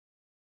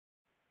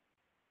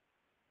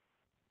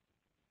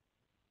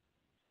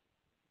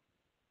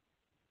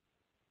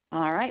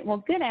All right.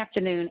 Well, good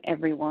afternoon,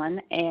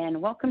 everyone, and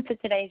welcome to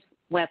today's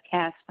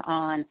webcast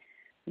on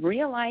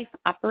real-life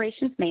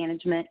operations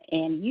management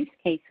and use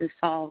cases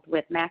solved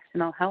with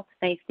Maximo health,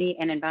 safety,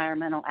 and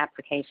environmental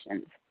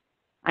applications.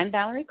 I'm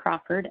Valerie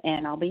Crawford,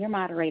 and I'll be your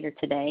moderator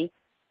today.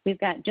 We've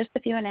got just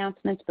a few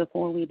announcements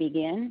before we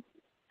begin.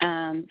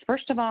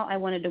 First of all, I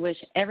wanted to wish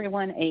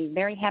everyone a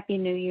very happy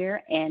new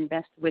year and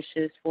best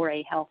wishes for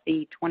a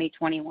healthy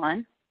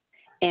 2021.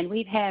 And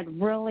we've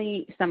had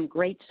really some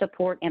great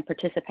support and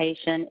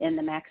participation in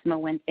the Maximo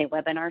Wednesday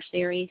webinar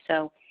series.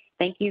 So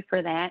thank you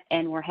for that.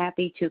 And we're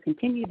happy to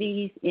continue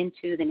these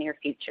into the near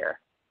future.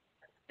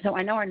 So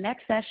I know our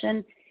next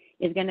session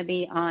is going to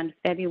be on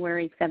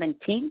February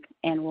 17th,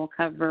 and we'll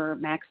cover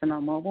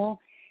Maximo Mobile.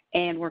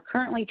 And we're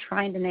currently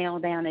trying to nail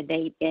down a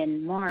date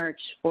in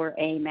March for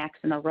a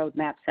Maximo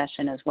Roadmap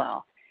session as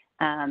well.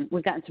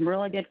 We've gotten some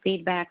really good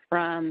feedback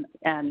from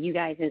you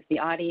guys as the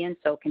audience,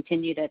 so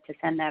continue to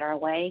send that our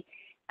way.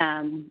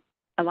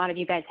 A lot of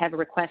you guys have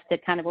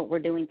requested kind of what we're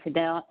doing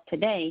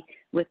today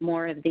with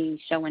more of the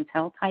show and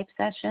tell type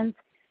sessions,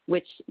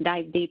 which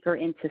dive deeper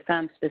into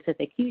some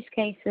specific use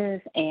cases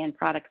and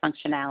product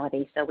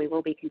functionality. So we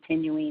will be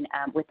continuing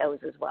with those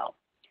as well.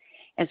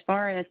 As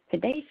far as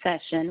today's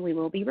session, we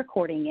will be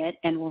recording it,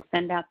 and we'll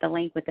send out the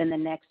link within the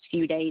next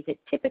few days. It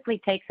typically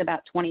takes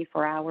about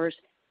 24 hours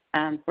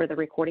for the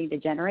recording to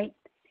generate.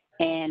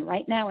 And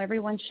right now,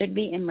 everyone should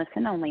be in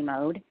listen-only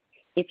mode.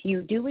 If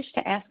you do wish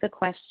to ask a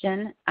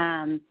question,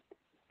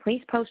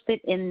 please post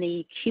it in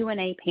the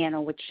Q&A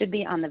panel, which should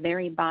be on the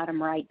very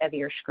bottom right of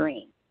your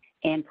screen.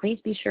 And please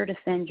be sure to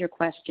send your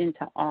question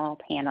to all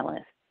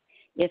panelists.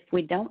 If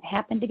we don't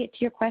happen to get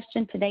to your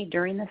question today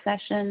during the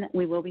session,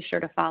 we will be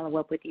sure to follow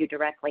up with you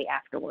directly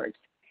afterwards.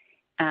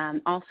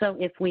 Also,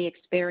 if we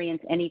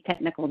experience any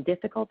technical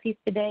difficulties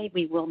today,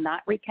 we will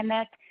not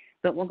reconnect,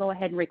 but we'll go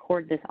ahead and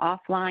record this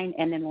offline,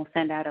 and then we'll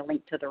send out a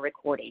link to the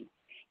recording.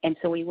 And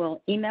so we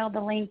will email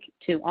the link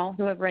to all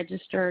who have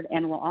registered,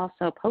 and we'll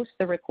also post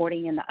the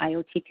recording in the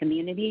IoT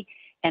community,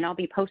 and I'll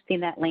be posting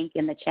that link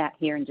in the chat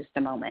here in just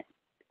a moment.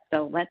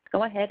 So let's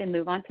go ahead and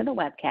move on to the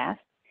webcast.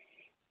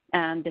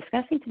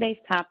 Discussing today's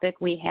topic,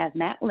 we have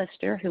Matt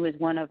Lister, who is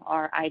one of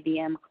our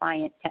IBM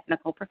client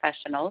technical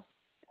professionals.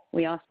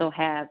 We also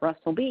have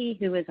Russell B.,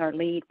 who is our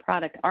lead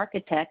product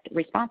architect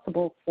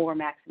responsible for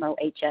Maximo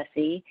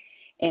HSE.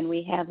 And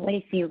we have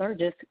Lacey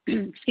Lurgis,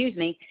 excuse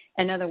me,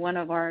 another one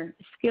of our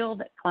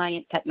skilled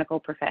client technical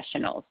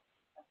professionals.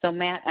 So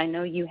Matt, I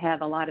know you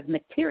have a lot of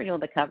material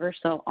to cover,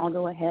 so I'll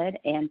go ahead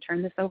and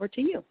turn this over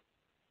to you.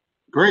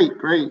 Great,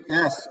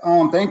 yes,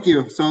 thank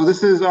you. So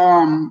this is,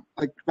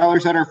 like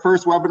Valerie said, our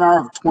first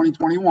webinar of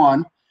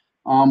 2021.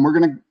 We're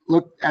gonna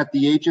look at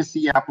the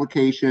HSE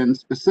application,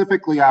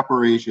 specifically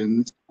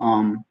operations.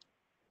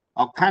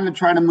 I'll kind of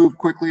try to move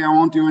quickly. I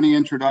won't do any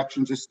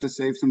introduction just to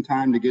save some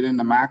time to get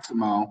into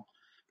Maximo.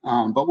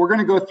 But we're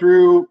gonna go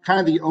through kind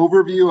of the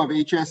overview of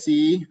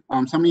HSE.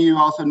 Some of you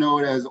also know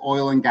it as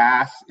oil and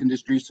gas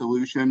industry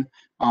solution.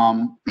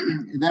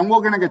 Then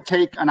we're gonna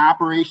take an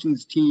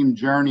operations team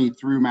journey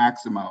through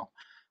Maximo.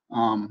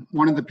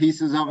 One of the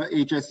pieces of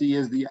HSE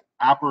is the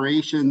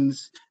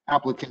operations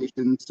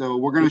application. So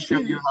we're going to show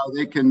you how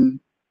they can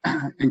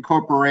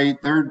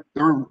incorporate their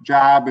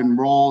job and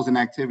roles and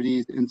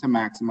activities into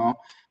Maximo.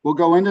 We'll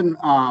go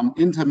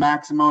into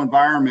Maximo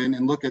environment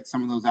and look at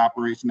some of those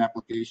operation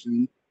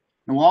applications.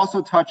 And we'll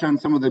also touch on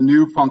some of the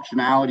new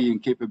functionality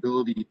and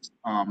capabilities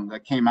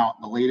that came out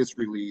in the latest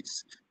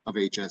release of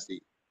HSE.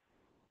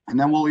 And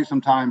then we'll leave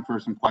some time for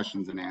some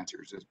questions and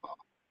answers as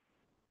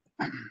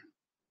well.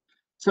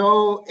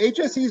 So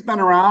HSE has been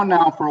around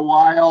now for a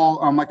while.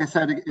 Like I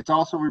said, it's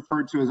also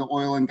referred to as an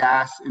oil and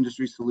gas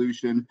industry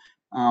solution.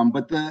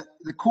 But the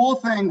cool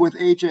thing with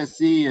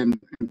HSE, and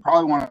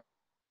probably one of the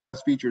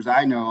best features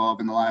I know of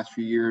in the last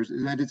few years,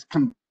 is that it's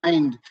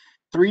combined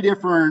 3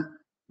 different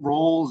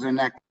roles and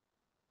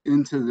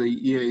into the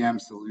EAM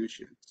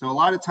solution. So a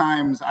lot of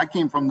times, I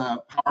came from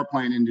the power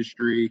plant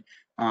industry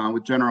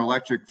with General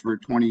Electric for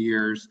 20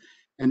 years.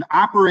 And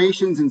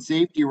operations and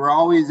safety were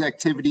always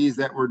activities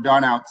that were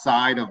done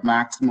outside of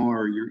Maximo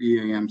or your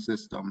EAM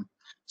system.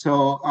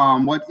 So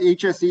what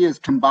HSE has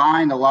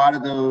combined a lot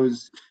of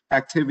those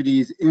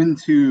activities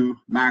into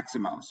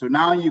Maximo. So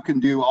now you can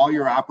do all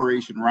your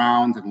operation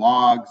rounds and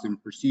logs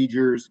and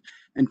procedures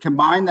and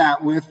combine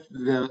that with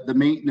the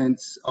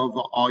maintenance of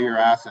all your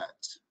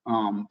assets.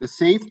 The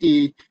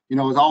safety,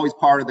 is always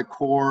part of the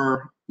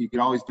core. You could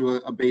always do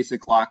a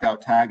basic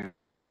lockout tag,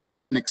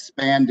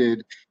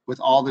 expanded with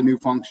all the new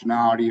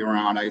functionality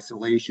around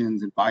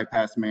isolations and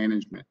bypass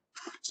management.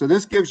 So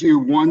this gives you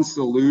one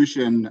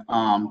solution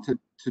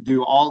to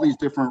do all these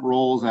different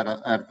roles at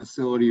a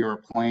facility or a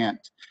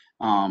plant,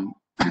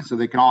 so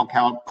they can all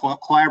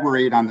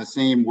collaborate on the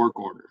same work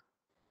order.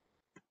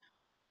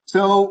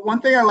 So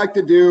one thing I like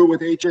to do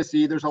with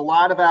HSE, there's a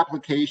lot of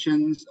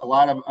applications,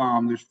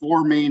 there's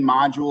 4 main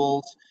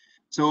modules.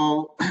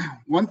 So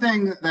one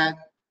thing that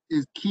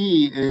is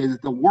key is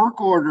the work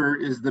order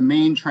is the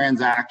main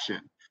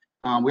transaction.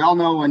 We all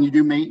know when you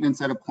do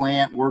maintenance at a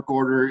plant, work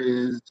order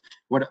is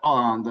what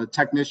the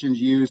technicians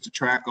use to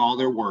track all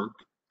their work.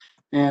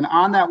 And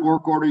on that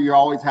work order, you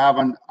always have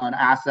an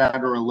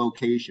asset or a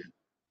location.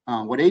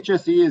 What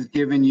HSE is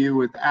giving you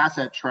with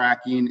asset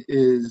tracking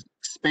is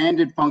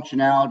expanded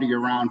functionality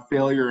around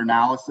failure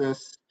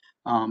analysis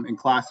and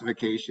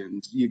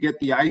classifications. You get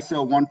the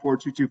ISO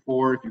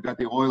 14224 if you've got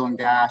the oil and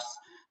gas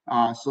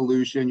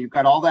solution. You've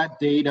got all that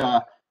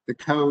data, the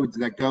codes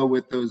that go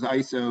with those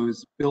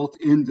ISOs built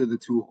into the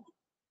tool.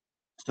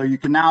 So you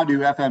can now do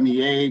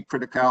FMEA,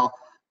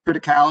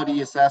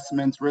 criticality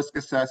assessments, risk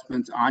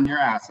assessments on your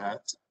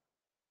assets.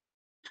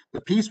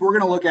 The piece we're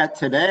going to look at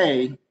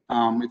today,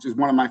 which is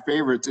one of my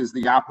favorites, is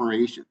the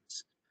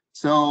operations.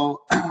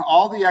 So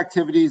all the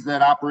activities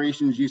that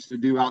operations used to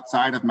do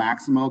outside of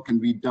Maximo can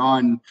be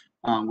done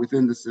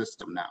within the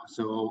system now.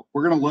 So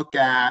we're going to look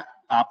at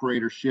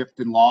operator shift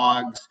and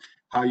logs,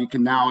 how you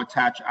can now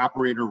attach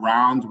operator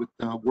rounds with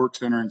the work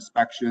center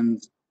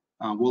inspections.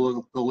 We'll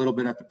look a little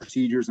bit at the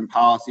procedures and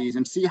policies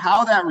and see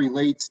how that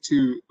relates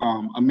to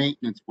a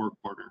maintenance work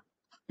order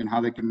and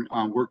how they can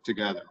work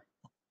together.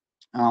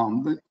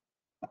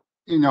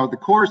 The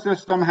core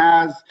system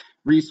has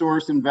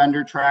resource and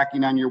vendor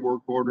tracking on your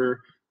work order.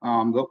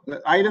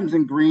 The items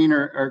in green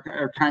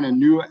are kind of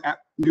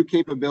new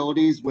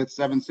capabilities with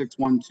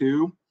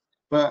 7612.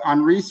 But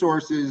on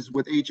resources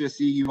with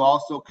HSE, you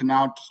also can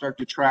now start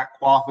to track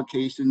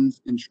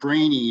qualifications and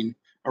training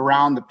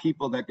around the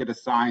people that get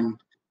assigned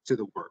to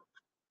the work.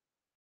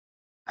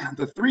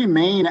 The three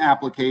main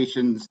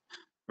applications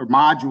or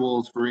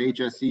modules for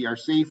HSE are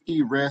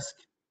safety, risk,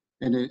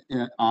 and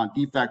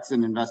defects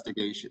and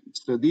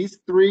investigations. So these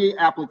three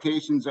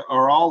applications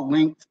are all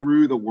linked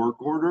through the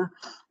work order.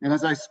 And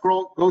as I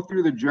go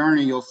through the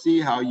journey, you'll see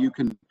how you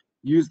can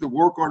use the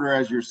work order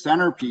as your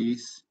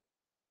centerpiece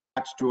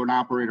attached to an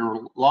operator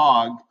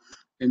log,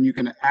 and you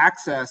can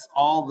access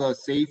all the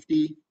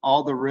safety,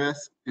 all the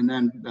risk, and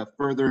then the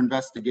further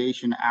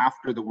investigation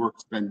after the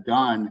work's been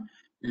done.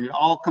 And it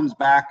all comes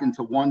back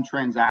into one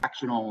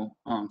transactional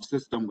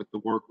system with the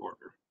work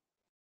order.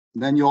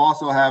 Then you'll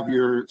also have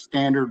your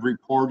standard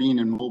reporting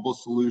and mobile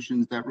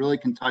solutions that really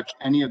can touch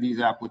any of these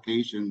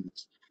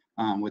applications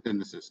within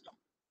the system.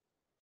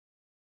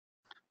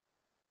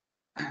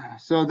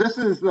 So this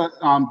is the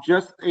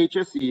just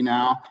HSE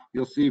now.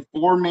 You'll see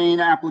four main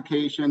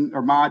application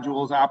or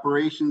modules: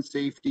 operations,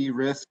 safety,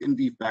 risk, and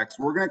defects.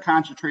 We're going to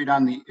concentrate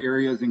on the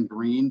areas in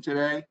green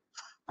today.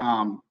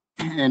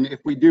 And if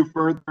we do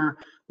further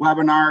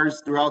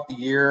webinars throughout the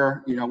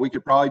year, we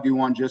could probably do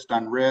one just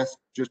on risk,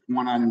 just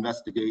one on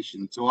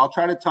investigation. So I'll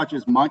try to touch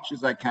as much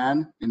as I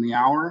can in the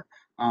hour,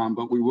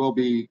 but we will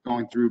be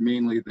going through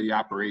mainly the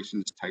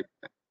operations type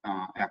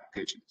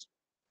applications.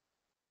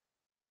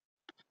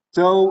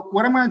 So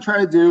what I'm going to try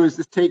to do is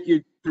just take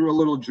you through a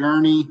little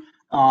journey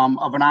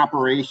of an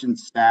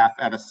operations staff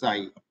at a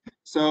site.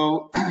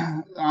 So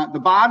the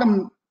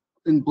bottom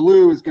in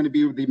blue is going to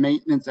be the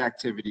maintenance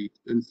activities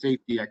and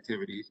safety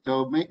activities.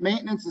 So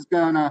maintenance is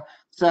going to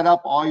set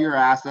up all your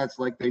assets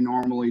like they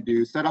normally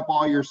do, set up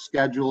all your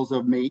schedules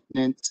of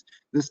maintenance.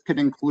 This could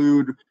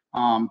include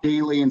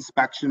daily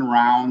inspection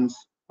rounds,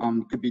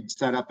 could be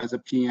set up as a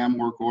PM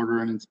work order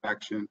and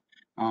inspection.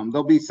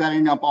 They'll be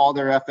setting up all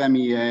their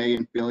FMEA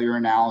and failure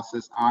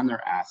analysis on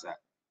their asset.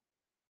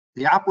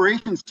 The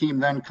operations team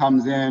then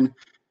comes in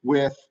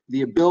with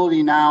the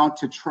ability now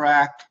to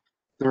track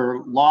their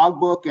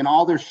logbook and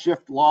all their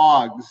shift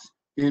logs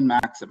in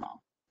Maximo.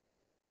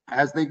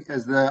 As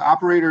the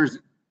operators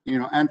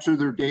enter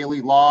their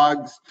daily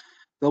logs,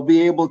 they'll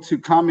be able to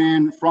come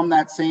in from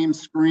that same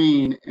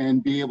screen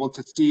and be able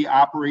to see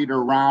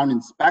operator round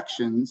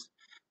inspections,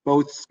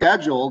 both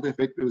scheduled, if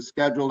it was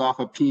scheduled off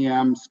a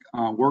PM's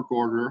work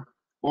order,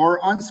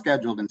 or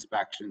unscheduled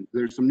inspections.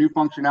 There's some new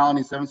functionality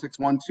in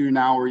 7612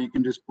 now where you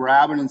can just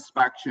grab an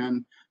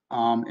inspection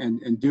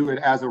and do it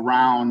as a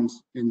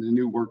rounds in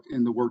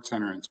the work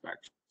center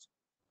inspections.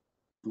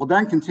 We'll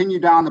then continue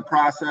down the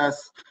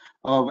process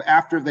of,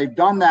 after they've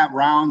done that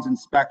rounds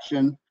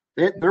inspection,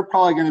 they're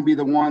probably going to be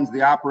the ones,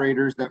 the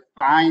operators, that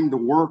find the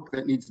work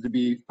that needs to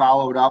be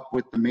followed up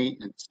with the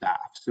maintenance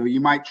staff. So you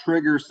might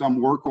trigger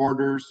some work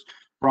orders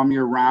from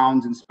your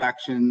rounds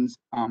inspections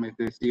if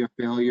they see a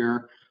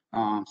failure,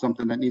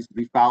 something that needs to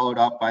be followed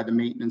up by the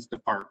maintenance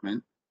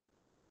department.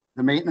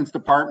 The maintenance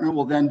department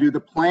will then do the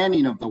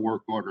planning of the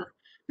work order.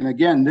 And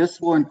again, this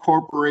will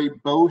incorporate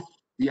both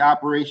the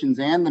operations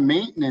and the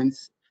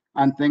maintenance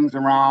on things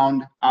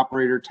around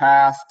operator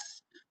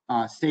tasks,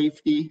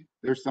 safety.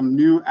 There's some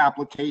new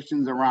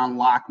applications around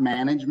lock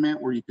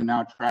management where you can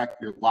now track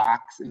your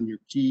locks and your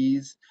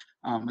keys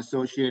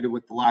associated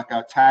with the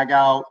lockout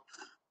tagout.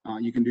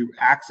 You can do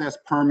access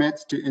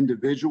permits to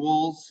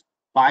individuals,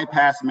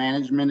 bypass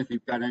management if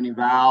you've got any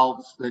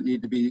valves that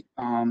need to be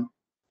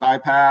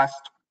bypassed.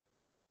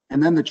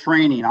 And then the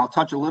training. I'll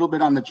touch a little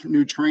bit on the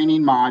new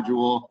training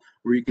module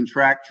where you can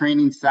track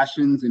training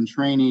sessions and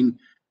training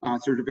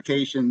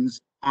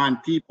certifications on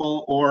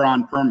people or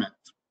on permits.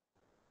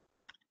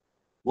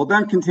 We'll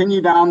then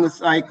continue down the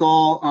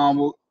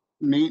cycle.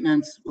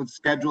 Maintenance will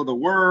schedule the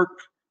work.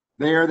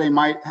 There, they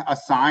might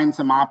assign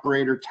some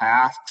operator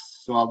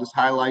tasks. So I'll just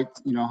highlight,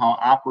 how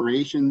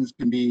operations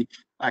can be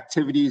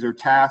activities or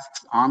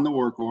tasks on the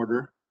work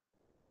order.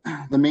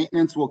 The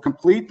maintenance will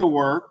complete the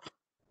work.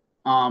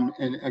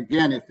 And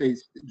again, if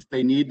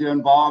they need to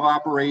involve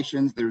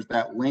operations, there's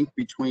that link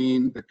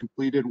between the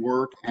completed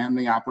work and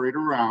the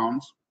operator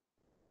rounds.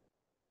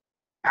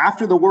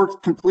 After the work's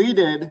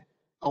completed,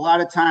 a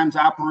lot of times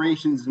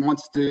operations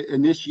wants to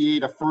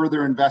initiate a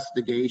further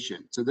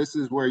investigation. So this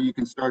is where you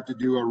can start to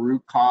do a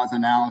root cause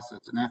analysis,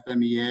 an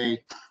FMEA,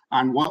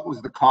 on what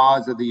was the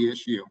cause of the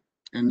issue.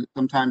 And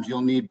sometimes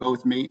you'll need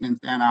both maintenance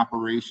and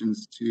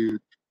operations to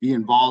be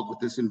involved with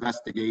this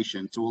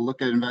investigation. So we'll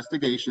look at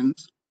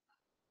investigations.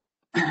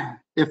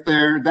 If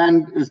there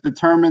then is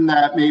determined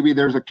that maybe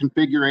there's a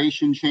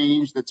configuration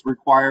change that's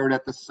required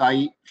at the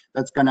site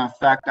that's going to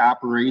affect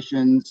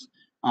operations,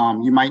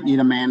 you might need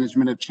a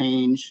management of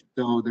change.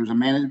 So there's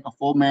a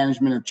full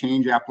management of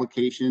change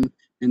application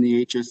in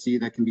the HSE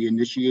that can be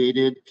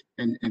initiated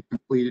and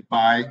completed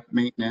by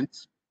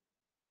maintenance.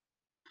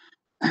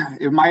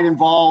 It might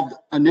involve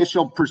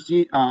initial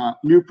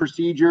new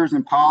procedures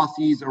and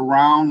policies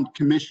around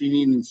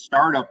commissioning and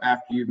startup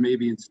after you've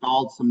maybe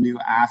installed some new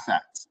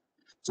assets.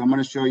 So I'm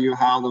going to show you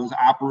how those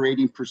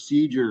operating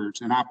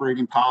procedures and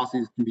operating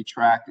policies can be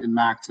tracked in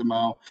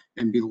Maximo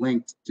and be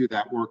linked to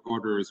that work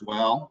order as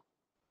well.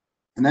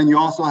 And then you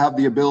also have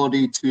the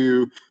ability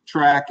to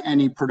track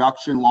any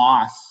production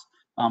loss.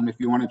 If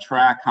you want to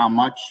track how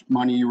much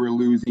money you were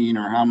losing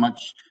or how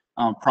much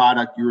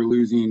product you were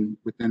losing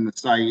within the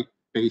site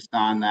based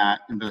on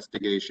that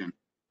investigation.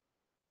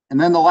 And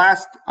then the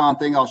last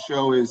thing I'll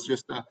show is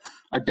just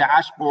a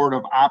dashboard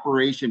of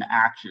operation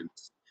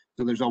actions.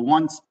 So there's a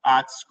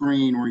one-spot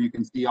screen where you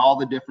can see all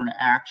the different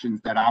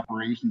actions that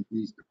operations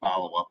needs to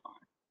follow up on.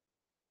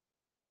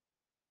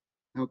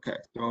 Okay,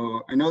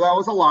 so I know that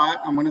was a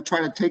lot. I'm going to try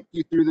to take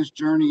you through this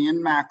journey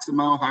in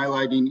Maximo,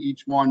 highlighting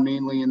each one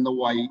mainly in the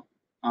white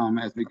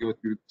as we go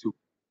through the tool.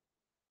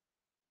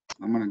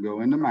 I'm going to go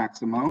into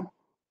Maximo.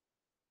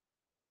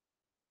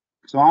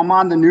 So I'm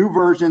on the new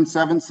version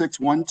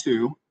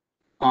 7612.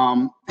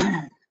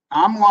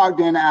 I'm logged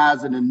in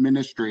as an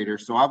administrator,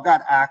 so I've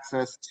got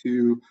access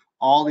to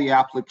all the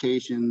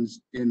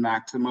applications in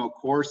Maximo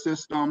core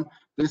system.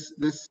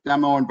 This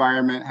demo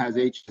environment has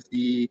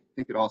HSE. I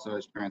think it also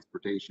has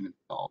transportation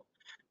installed.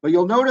 But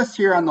you'll notice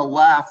here on the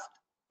left,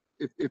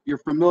 if you're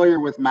familiar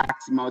with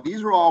Maximo,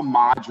 these are all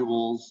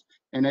modules.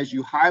 And as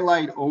you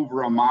highlight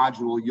over a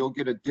module, you'll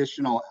get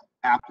additional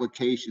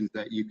applications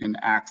that you can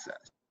access.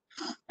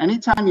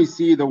 Anytime you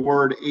see the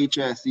word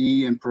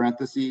HSE in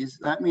parentheses,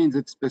 that means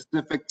it's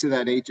specific to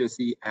that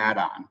HSE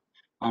add-on.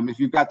 If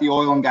you've got the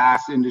oil and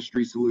gas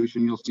industry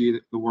solution, you'll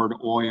see the word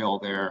oil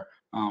there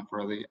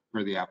for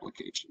the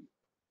application.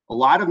 A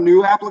lot of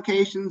new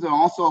applications and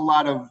also a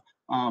lot of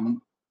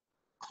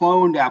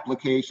cloned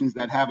applications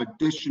that have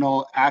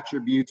additional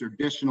attributes or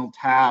additional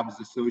tabs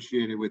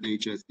associated with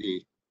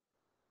HSE.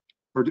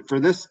 For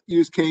this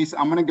use case,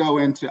 I'm going to go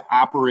into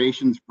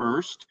operations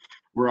first,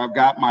 where I've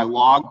got my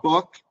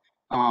logbook.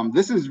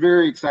 This is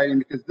very exciting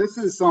because this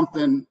is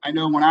something I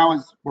know when I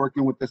was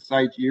working with the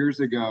site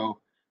years ago,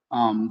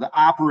 the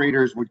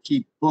operators would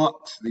keep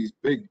books, these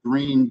big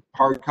green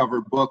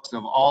hardcover books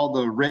of all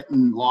the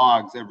written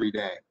logs every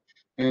day.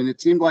 And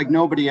it seemed like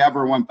nobody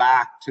ever went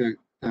back to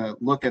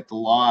look at the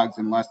logs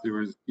unless there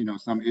was,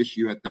 some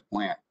issue at the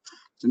plant.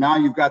 So now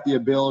you've got the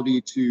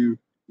ability to,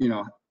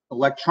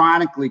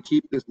 electronically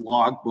keep this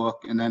log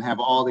book and then have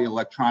all the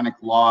electronic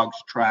logs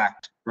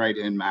tracked right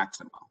in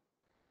Maximo.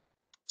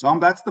 So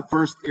that's the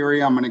first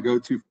area I'm going to go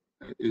to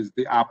is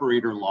the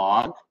operator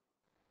log.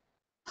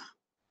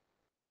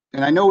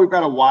 And I know we've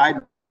got a wide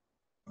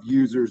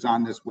users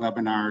on this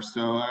webinar,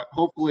 so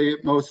hopefully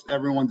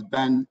everyone's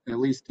been at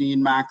least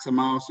seen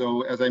Maximo.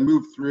 So as I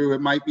move through,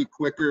 it might be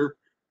quicker,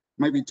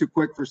 might be too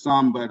quick for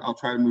some, but I'll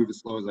try to move as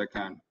slow as I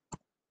can.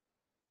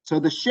 So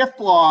the shift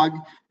log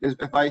is,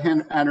 if I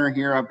hit enter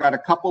here, I've got a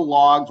couple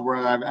logs where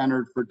I've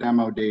entered for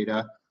demo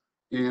data.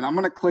 And I'm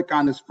going to click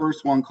on this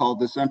first one called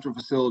the Central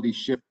Facility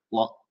Shift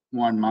 1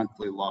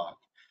 monthly log.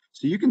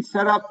 So you can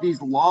set up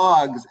these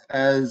logs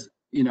as,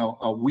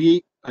 a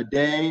week, a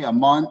day, a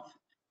month.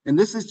 And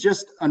this is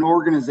just an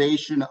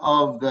organization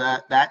of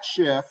that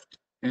shift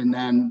and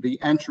then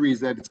the entries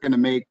that it's going to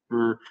make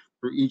for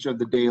each of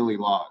the daily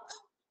logs.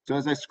 So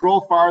as I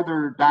scroll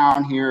farther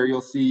down here,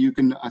 you'll see you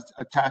can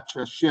attach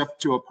a shift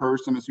to a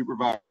person, a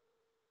supervisor,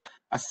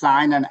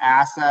 assign an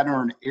asset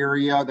or an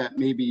area that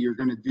maybe you're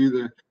going to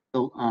do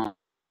the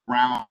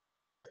round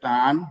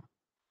on.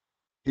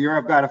 Here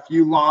I've got a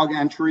few log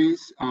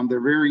entries. They're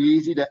very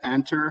easy to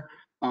enter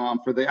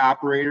for the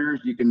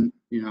operators. You can,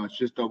 it's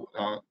just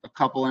a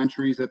couple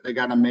entries that they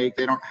got to make.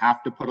 They don't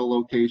have to put a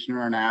location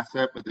or an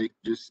asset, but they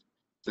just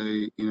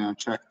say,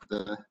 check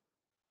the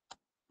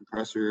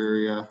compressor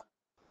area.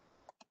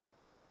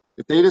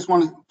 If they just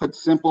want to put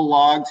simple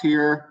logs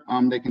here,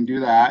 they can do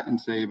that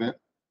and save it.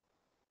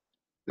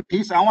 The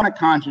piece I want to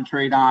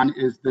concentrate on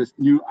is this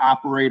new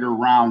operator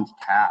rounds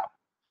tab.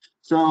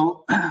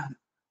 So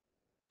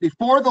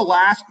before the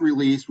last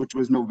release, which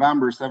was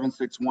November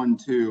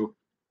 7612,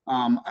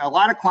 a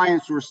lot of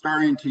clients were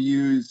starting to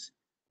use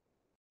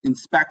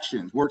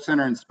inspections, work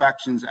center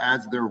inspections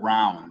as their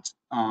rounds.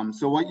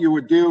 So what you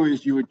would do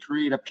is you would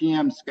create a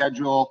PM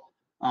schedule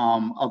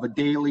of a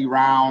daily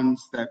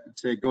rounds that would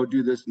say, go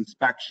do this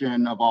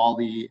inspection of all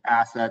the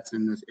assets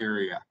in this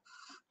area.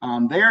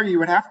 There you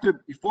would have to,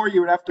 before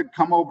you would have to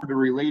come over to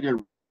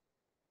related,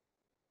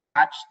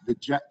 attach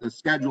the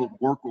scheduled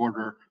work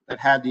order that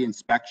had the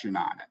inspection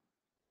on it.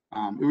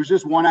 It was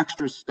just one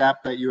extra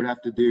step that you would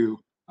have to do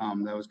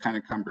that was kind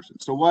of cumbersome.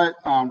 So what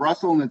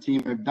Russell and the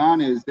team have done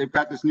is they've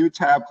got this new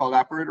tab called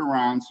Operator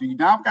Rounds. So you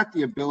now got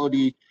the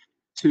ability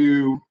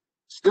to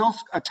still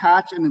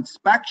attach an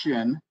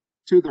inspection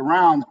to the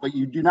rounds, but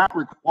you do not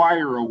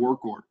require a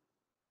work order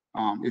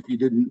if you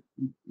didn't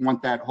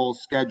want that whole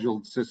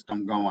scheduled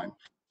system going.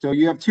 So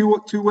you have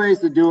two ways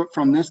to do it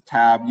from this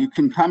tab. You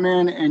can come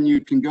in and you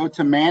can go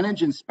to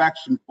Manage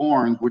Inspection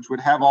Forms, which would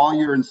have all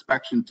your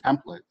inspection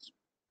templates.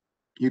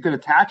 You could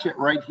attach it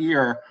right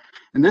here,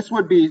 and this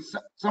would be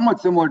somewhat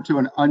similar to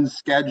an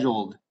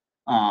unscheduled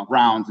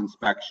rounds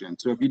inspection.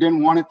 So if you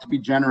didn't want it to be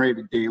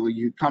generated daily,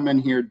 you come in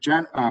here,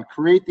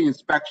 create the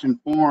inspection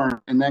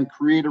form, and then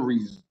create a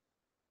result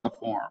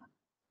form.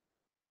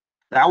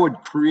 That would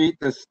create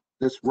this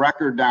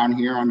record down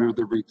here under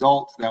the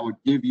results that would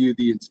give you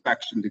the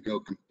inspection to go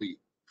complete.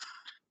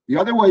 The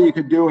other way you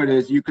could do it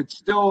is you could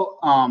still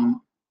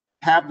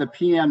have the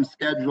PM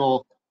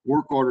schedule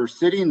work order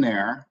sitting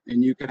there,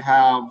 and you could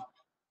have,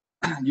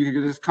 you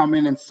could just come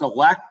in and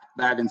select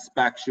that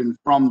inspection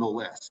from the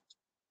list.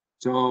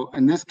 So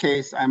in this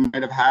case, I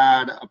might have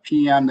had a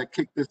PM that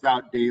kicked this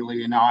out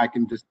daily, and now I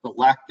can just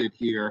select it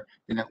here,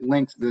 and it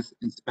links this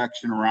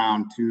inspection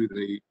around to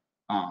the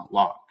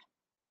log.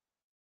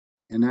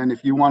 And then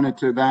if you wanted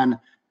to then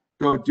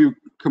go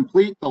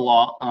complete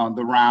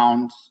the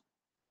rounds,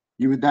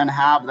 you would then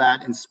have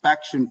that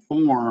inspection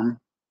form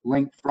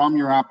linked from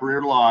your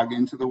operator log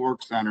into the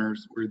work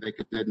centers where they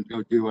could then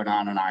go do it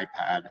on an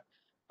iPad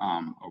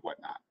or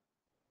whatnot.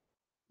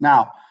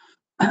 Now,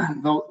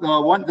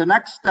 the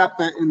next step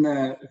in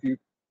the, if you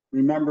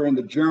remember in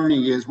the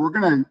journey, is we're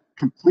going to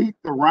complete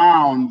the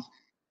rounds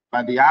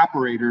by the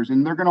operators,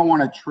 and they're going to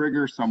want to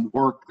trigger some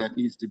work that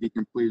needs to be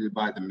completed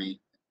by the maintenance.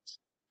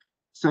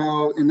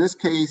 So in this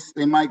case,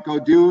 they might go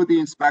do the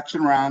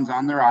inspection rounds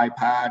on their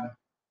iPad.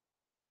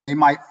 They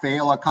might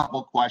fail a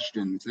couple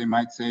questions. They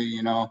might say,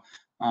 you know,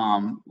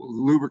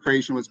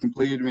 lubrication was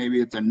completed.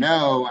 Maybe it's a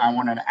no, I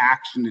want an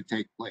action to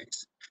take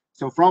place.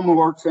 So from the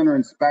work center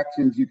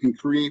inspections, you can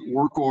create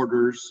work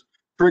orders,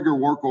 trigger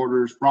work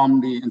orders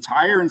from the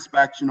entire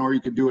inspection, or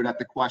you could do it at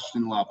the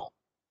question level.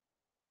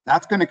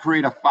 That's going to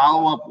create a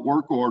follow-up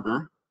work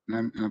order.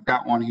 And I've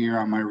got one here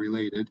on my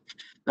related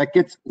that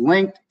gets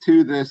linked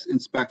to this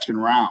inspection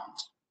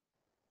rounds.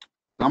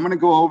 So I'm going to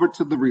go over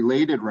to the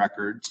related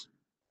records,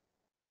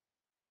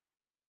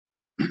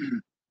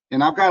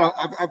 and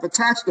I've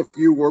attached a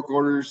few work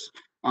orders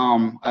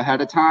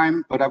ahead of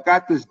time, but I've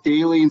got this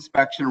daily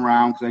inspection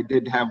round because I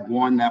did have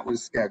one that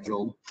was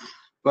scheduled.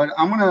 But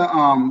I'm going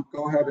to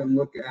go ahead and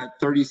look at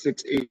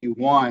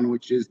 3681,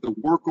 which is the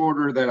work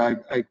order that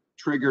I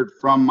triggered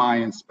from my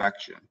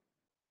inspection.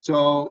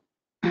 So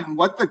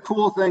what the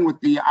cool thing with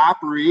the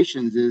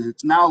operations is,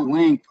 it's now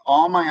linked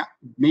all my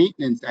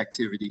maintenance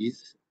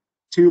activities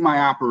to my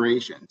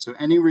operation. So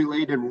any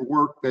related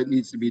work that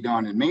needs to be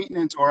done in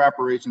maintenance or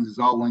operations is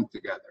all linked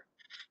together.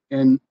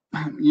 And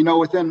you know,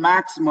 within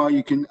Maximo,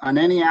 you can, on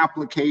any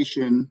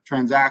application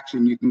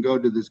transaction, you can go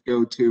to this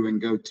go to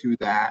and go to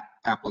that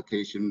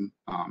application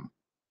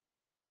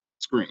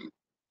screen.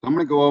 So I'm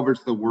going to go over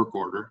to the work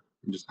order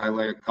and just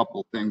highlight a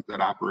couple things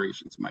that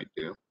operations might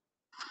do.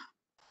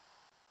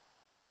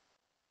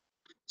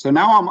 So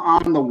now I'm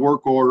on the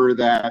work order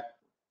that,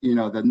 you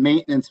know, the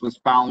maintenance was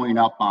following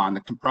up on.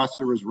 The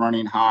compressor was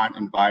running hot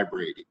and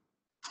vibrating.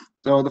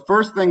 So the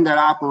first thing that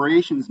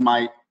operations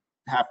might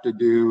have to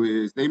do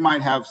is they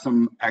might have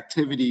some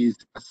activities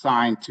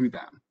assigned to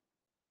them.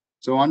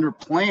 So under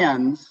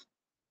plans,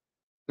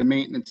 the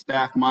maintenance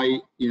staff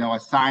might, you know,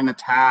 assign a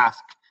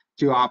task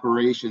to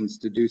operations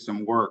to do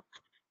some work.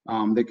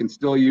 They can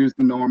still use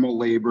the normal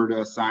labor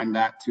to assign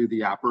that to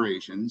the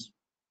operations.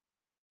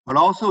 But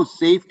also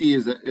safety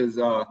is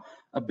a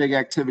big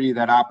activity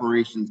that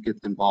operations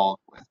gets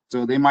involved with.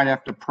 So they might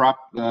have to prep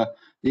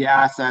the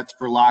assets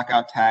for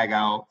lockout,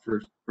 tagout,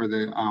 for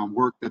the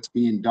work that's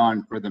being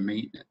done for the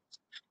maintenance.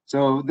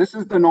 So this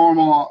is the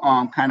normal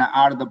kind of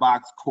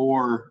out-of-the-box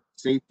core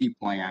safety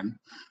plan.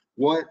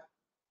 What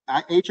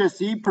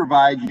HSE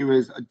provides you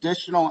is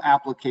additional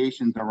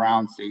applications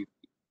around safety.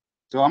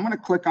 So I'm going to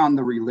click on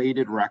the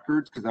related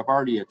records because I've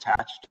already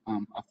attached a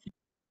few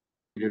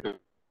different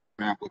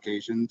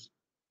applications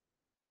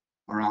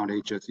around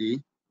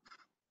HSE.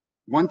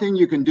 One thing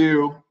you can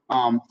do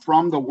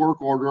from the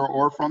work order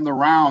or from the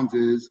rounds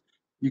is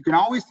you can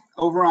always,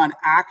 over on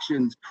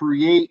actions,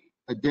 create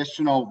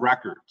additional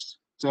records.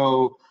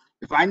 So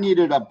if I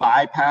needed a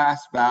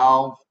bypass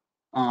valve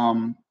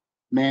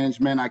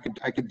management, I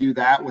could do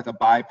that with a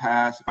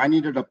bypass. If I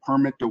needed a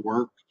permit to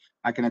work,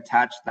 I can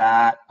attach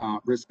that,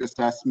 risk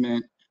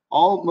assessment. A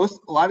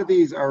lot of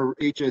these are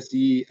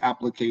HSE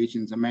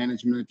applications, a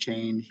management of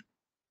change.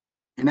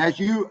 And as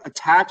you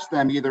attach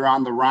them either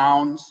on the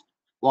rounds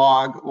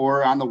log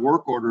or on the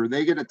work order,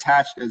 they get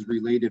attached as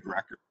related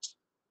records.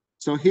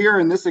 So here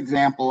in this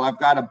example, I've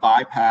got a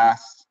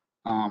bypass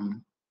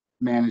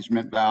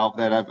management valve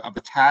that I've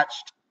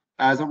attached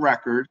as a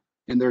record,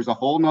 and there's a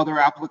whole nother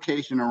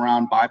application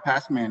around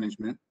bypass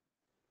management.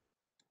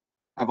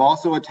 I've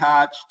also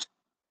attached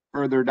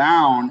further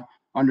down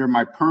under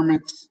my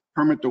permit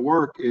to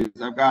work is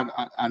I've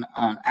got an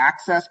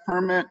access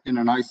permit and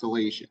an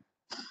isolation.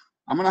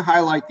 I'm going to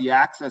highlight the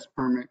access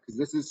permit because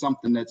this is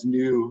something that's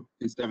new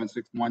in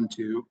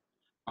 7612.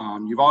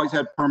 You've always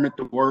had permit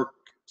to work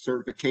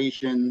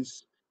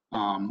certifications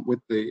with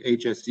the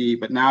HSE,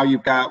 but now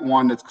you've got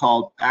one that's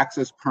called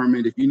access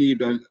permit. If you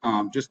need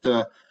just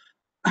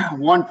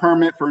one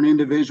permit for an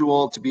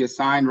individual to be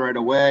assigned right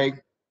away,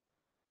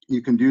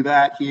 you can do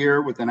that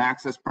here with an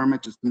access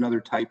permit, just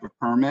another type of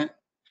permit.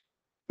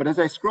 But as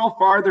I scroll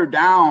farther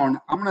down,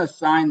 I'm going to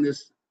assign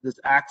this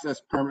access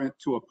permit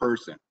to a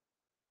person.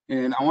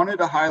 And I wanted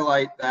to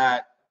highlight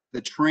that the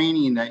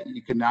training that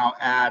you can now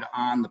add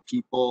on the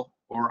people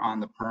or on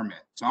the permit.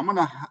 So I'm going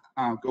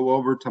to go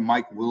over to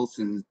Mike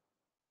Wilson's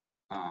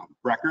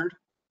record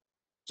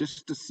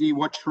just to see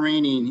what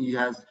training he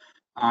has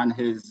on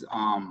his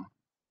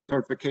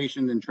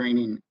certification and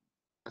training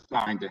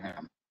assigned to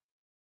him.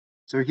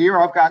 So here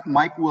I've got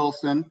Mike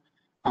Wilson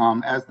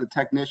as the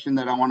technician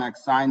that I want to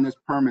assign this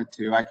permit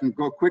to. I can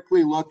go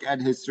quickly look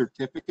at his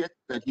certificate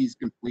that he's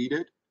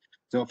completed.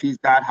 So if he's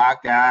got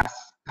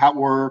hot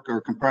work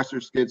or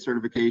compressor skid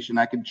certification,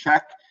 I can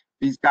check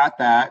if he's got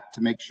that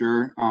to make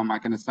sure I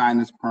can assign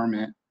this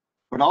permit.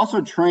 But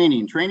also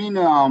training. Training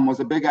was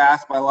a big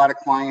ask by a lot of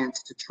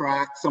clients to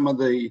track some of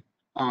the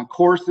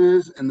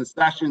courses and the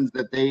sessions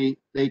that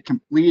they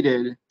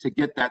completed to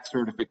get that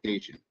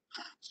certification.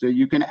 So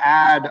you can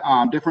add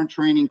different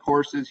training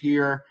courses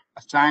here,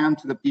 assign them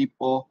to the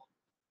people,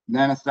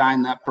 then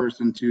assign that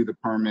person to the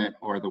permit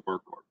or the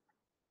work order.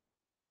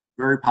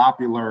 Very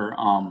popular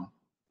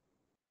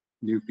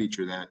new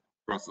feature that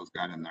Russell's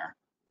got in there.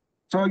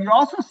 So you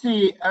also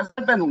see, as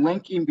I've been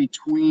linking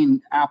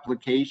between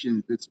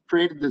applications, it's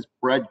created this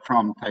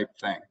breadcrumb type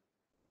thing.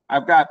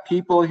 I've got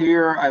people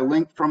here, I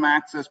linked from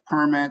access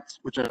permits,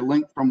 which I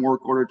linked from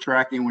work order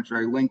tracking, which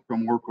I linked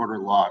from work order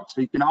logs.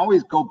 So you can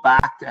always go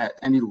back to at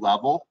any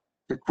level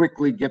to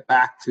quickly get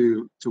back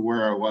to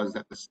where I was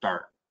at the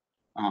start.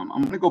 I'm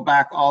going to go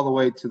back all the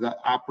way to the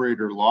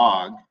operator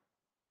log.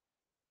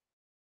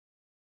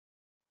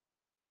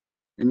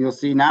 And you'll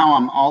see now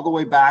I'm all the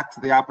way back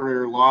to the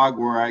operator log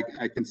where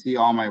I can see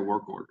all my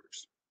work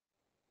orders.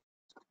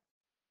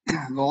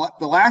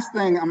 The last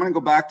thing, I'm going to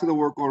go back to the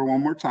work order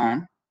one more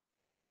time.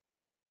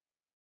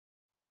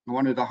 I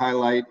wanted to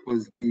highlight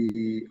was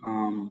the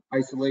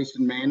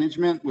isolation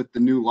management with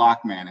the new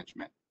lock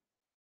management.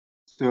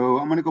 So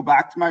I'm going to go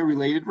back to my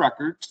related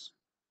records.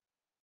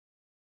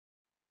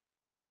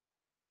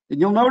 And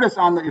you'll notice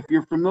if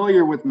you're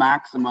familiar with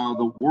Maximo,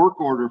 the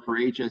work order for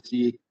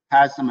HSE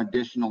has some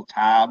additional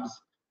tabs.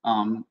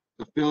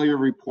 The failure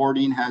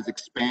reporting has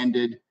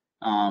expanded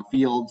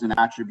fields and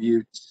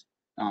attributes.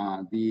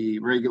 The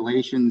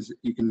regulations,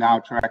 you can now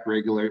track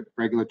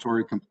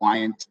regulatory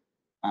compliant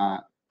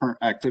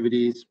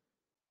activities.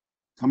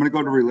 So I'm going to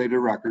go to related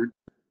record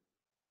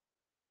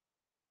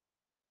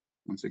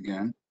once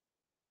again.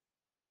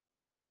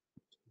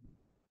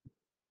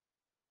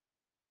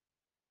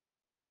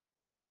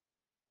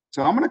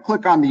 So I'm going to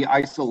click on the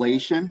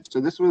isolation. So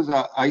this was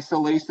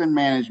isolation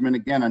management,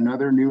 again,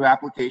 another new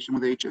application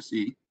with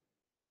HSE.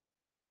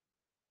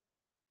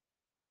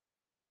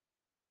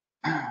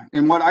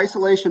 And what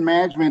isolation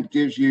management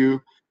gives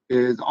you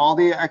is all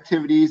the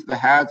activities, the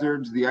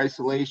hazards, the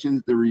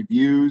isolations, the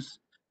reviews,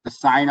 the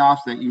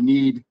sign-offs that you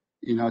need,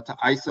 to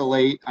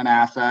isolate an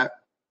asset.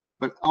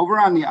 But over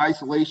on the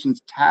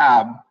isolations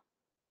tab,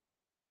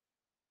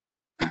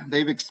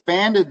 they've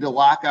expanded the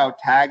lockout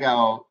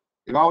tagout.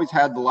 They've always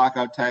had the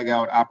lockout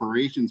tagout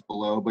operations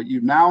below, but you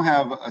now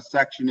have a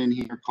section in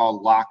here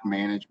called lock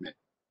management.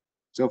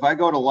 So if I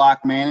go to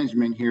lock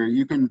management here,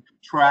 you can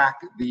track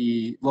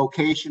the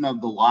location of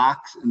the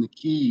locks and the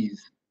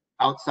keys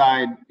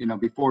outside,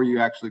 before you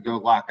actually go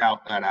lock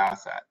out that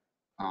asset.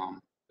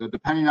 So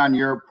depending on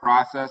your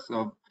process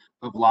of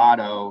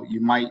Lotto, you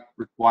might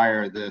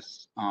require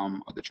this,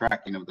 the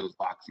tracking of those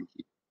locks and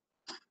keys.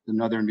 It's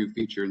another new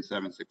feature in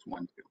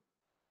 7612.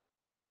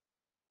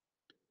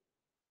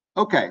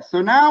 Okay,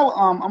 so now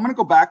I'm going to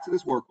go back to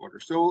this work order.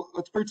 So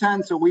let's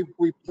pretend, so we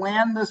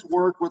planned this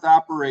work with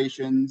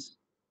operations,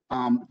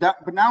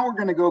 but now we're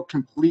going to go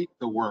complete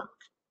the work.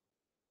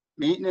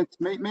 Maintenance,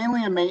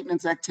 mainly a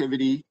maintenance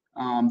activity.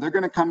 They're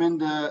going to come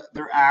into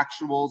their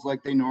actuals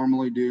like they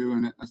normally do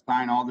and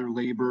assign all their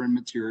labor and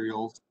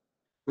materials.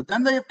 But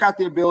then they've got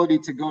the ability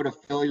to go to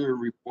failure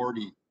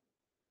reporting.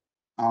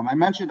 I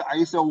mentioned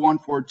ISO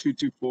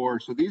 14224.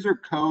 So these are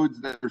codes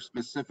that are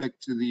specific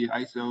to the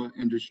ISO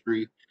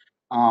industry,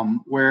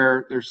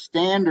 where they're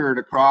standard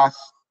across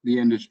the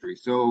industry.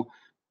 So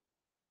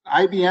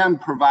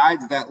IBM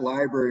provides that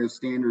library of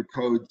standard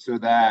code so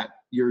that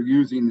you're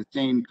using the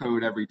same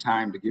code every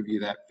time to give you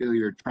that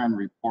failure trend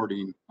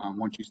reporting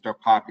once you start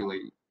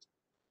populating.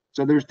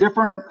 So there's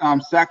different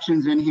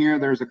sections in here.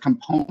 There's a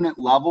component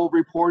level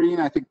reporting.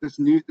 I think this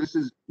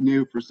is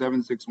new for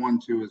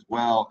 7612 as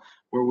well,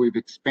 where we've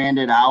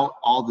expanded out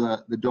all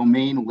the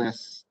domain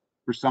lists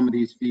for some of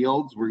these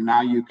fields, where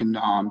now you can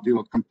do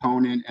a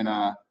component and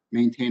a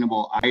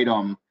maintainable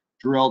item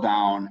drill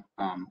down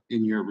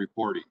in your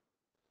reporting.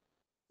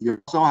 You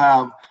also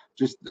have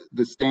just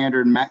the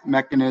standard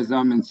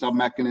mechanism and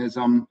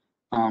sub-mechanism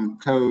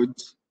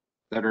codes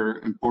that are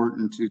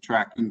important to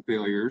tracking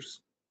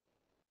failures.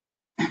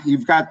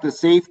 You've got the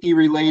safety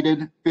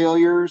related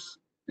failures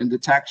and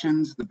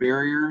detections, the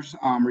barriers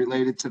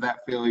related to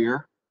that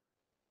failure.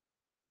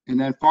 And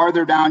then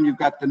farther down, you've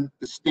got the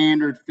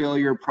standard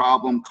failure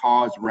problem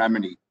cause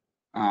remedy,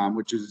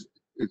 which is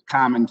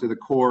common to the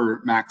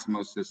core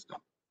Maximo system.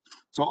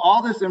 So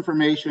all this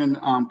information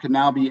can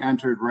now be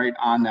entered right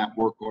on that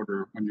work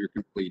order when you're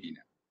completing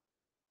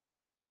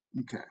it.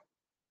 Okay.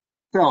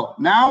 So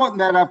now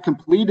that I've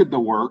completed the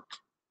work,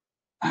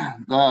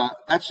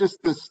 that's just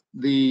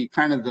the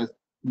kind of the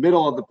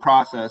middle of the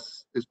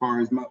process as far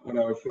as what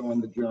I was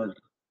showing the journey.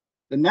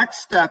 The next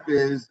step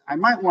is I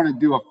might want to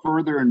do a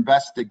further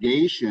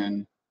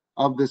investigation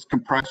of this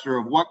compressor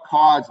of what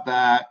caused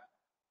that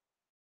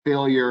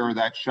failure or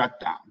that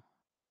shutdown.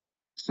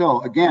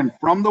 So again,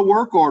 from the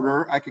work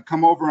order, I could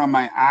come over on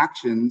my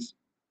actions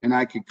and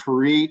I could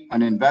create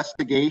an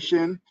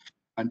investigation,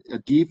 a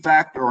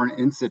defect, or an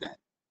incident.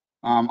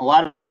 A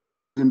lot of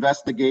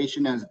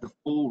investigation as the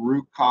full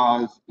root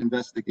cause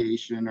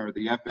investigation or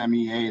the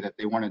FMEA that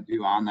they want to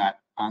do on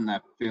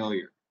that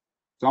failure.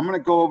 So I'm going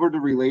to go over to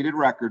related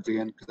records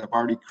again because I've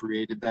already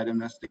created that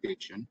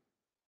investigation.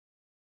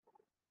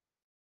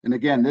 And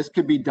again, this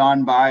could be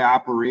done by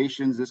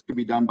operations, this could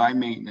be done by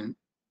maintenance.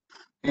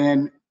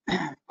 And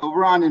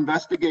over on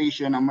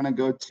investigation, I'm going to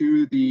go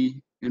to the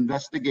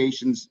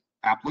investigations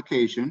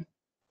application.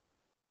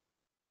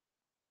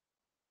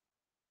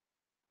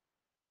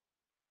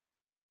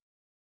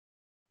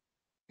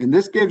 And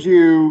this gives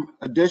you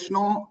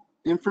additional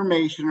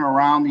information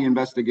around the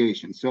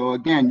investigation. So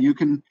again, you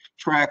can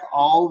track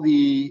all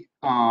the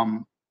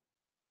around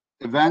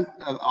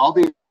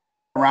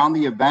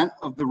the event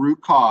of the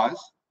root cause.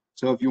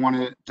 So if you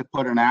wanted to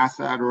put an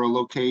asset or a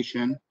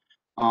location,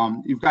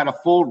 you've got a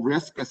full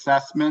risk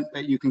assessment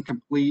that you can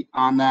complete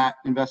on that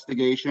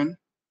investigation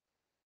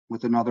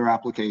with another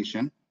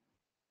application.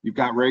 You've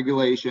got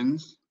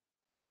regulations.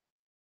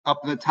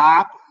 Up at the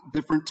top,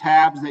 different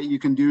tabs that you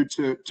can do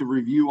to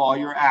review all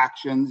your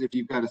actions. If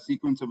you've got a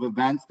sequence of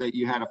events that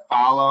you had to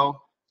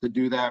follow to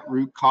do that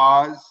root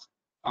cause,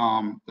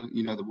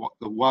 you know,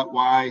 the what,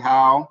 why,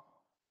 how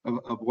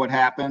of what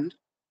happened.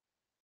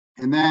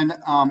 And then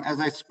as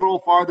I scroll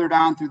farther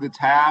down through the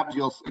tabs,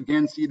 you'll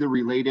again see the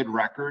related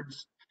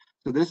records.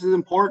 So this is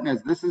important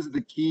as this is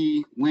the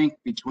key link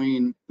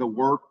between the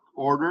work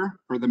order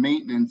for the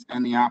maintenance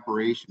and the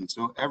operation.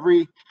 So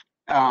every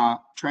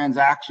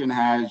transaction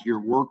has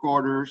your work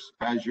orders,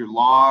 has your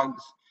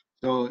logs.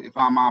 So if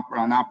I'm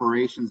on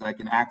operations, I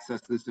can access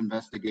this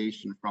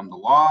investigation from the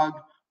log,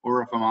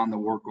 or if I'm on the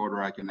work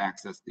order, I can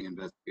access the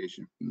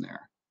investigation from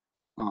there.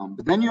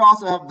 But then you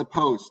also have the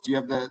post. You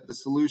have the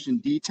solution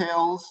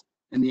details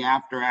and the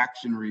after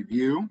action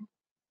review,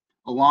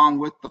 along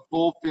with the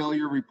full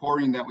failure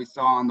reporting that we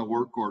saw on the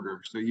work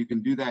order. So you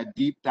can do that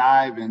deep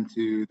dive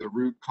into the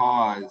root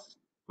cause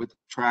with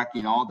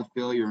tracking all the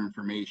failure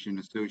information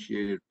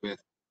associated with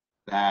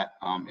that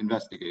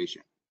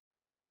investigation.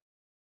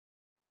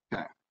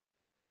 Okay.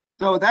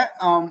 So that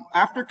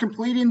after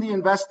completing the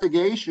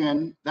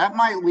investigation, that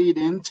might lead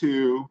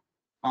into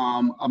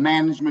a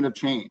management of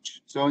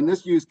change. So in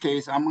this use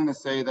case, I'm going to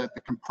say that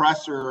the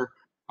compressor,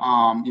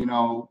 you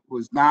know,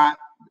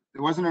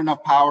 there wasn't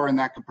enough power in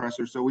that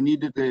compressor, so we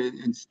needed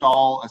to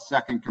install a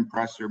second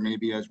compressor,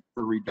 maybe as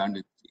for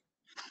redundancy.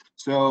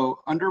 So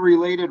under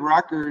related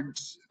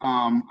records,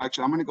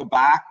 actually, I'm going to go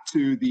back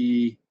to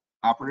the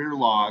operator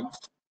logs,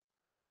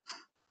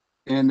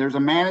 and there's a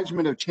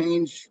management of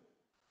change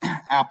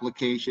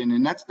application,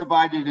 and that's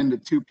divided into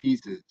two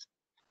pieces.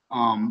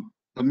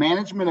 The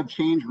management of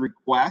change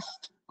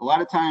request, a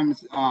lot of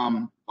times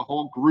a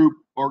whole group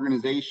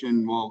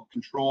organization will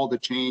control the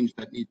change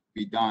that needs to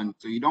be done.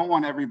 So you don't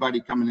want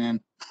everybody coming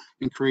in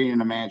and creating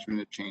a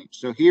management of change.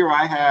 So here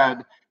I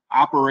had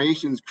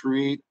operations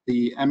create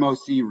the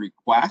MOC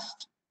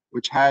request,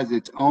 which has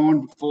its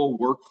own full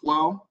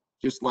workflow,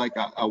 just like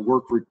a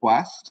work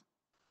request.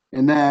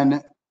 And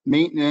then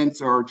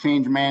maintenance or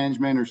change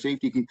management or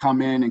safety can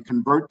come in and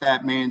convert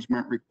that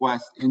management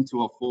request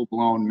into a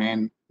full-blown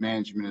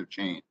management of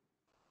change.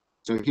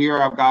 So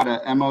here I've got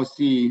a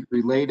MOC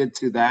related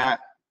to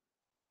that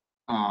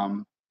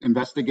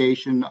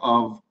investigation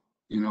of,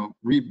 you know,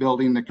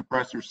 rebuilding the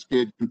compressor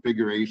skid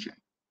configuration.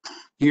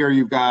 Here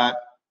you've got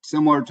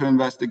similar to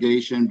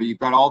investigation, but you've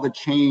got all the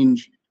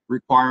change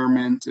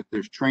requirements, if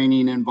there's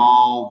training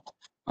involved,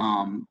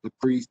 the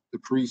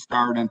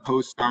pre-start and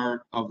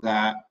post-start of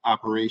that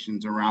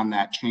operations around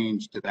that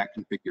change to that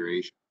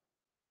configuration.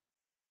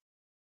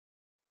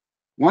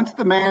 Once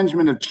the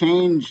management of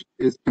change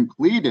is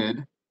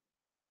completed,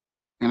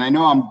 and I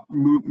know I'm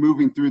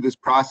moving through this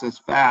process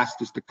fast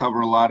just to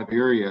cover a lot of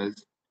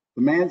areas,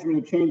 the management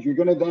of change, you're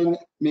going to then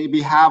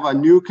maybe have a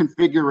new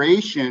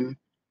configuration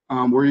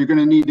where you're going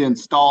to need to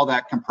install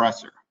that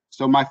compressor.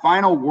 So my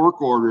final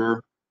work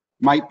order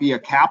might be a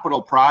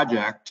capital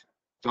project.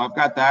 So I've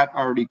got that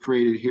already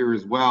created here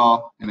as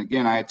well. And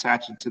again, I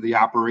attach it to the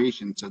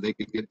operation so they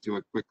could get to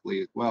it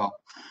quickly as well.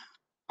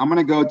 I'm going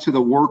to go to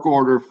the work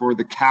order for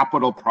the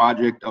capital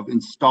project of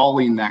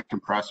installing that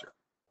compressor.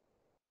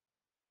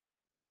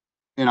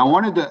 And I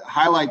wanted to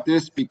highlight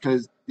this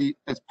because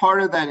as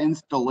part of that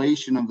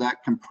installation of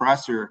that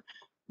compressor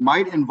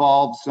might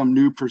involve some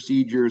new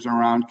procedures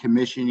around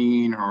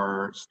commissioning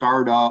or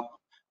startup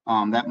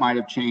that might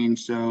have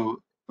changed.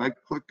 So if I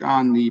click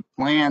on the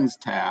plans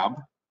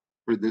tab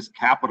for this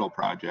capital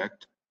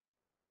project,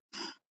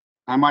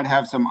 I might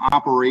have some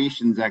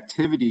operations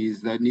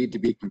activities that need to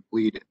be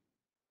completed.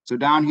 So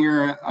down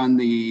here on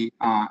the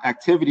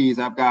activities,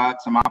 I've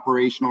got some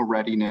operational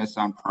readiness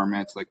on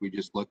permits like we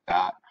just looked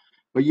at.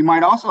 But you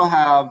might also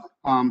have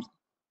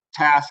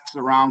tasks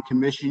around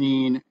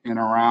commissioning and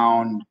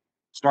around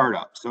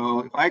startup. So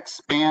if I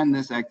expand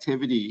this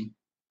activity,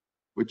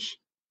 which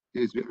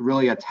is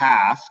really a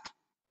task,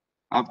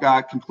 I've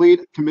got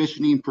complete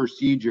commissioning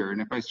procedure.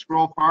 And if I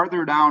scroll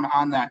farther down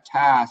on that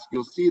task,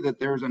 you'll see that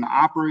there's an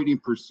operating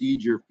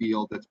procedure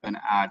field that's been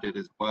added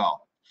as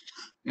well.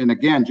 And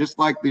again, just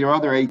like the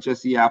other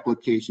HSE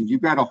applications,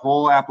 you've got a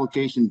whole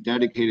application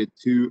dedicated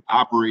to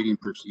operating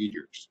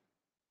procedures.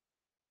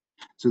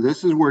 So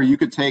this is where you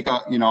could take a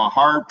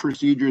hard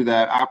procedure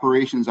that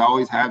operations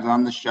always has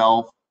on the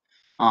shelf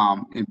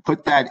and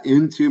put that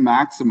into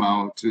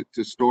Maximo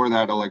to store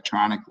that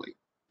electronically.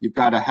 You've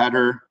got a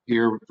header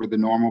here for the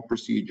normal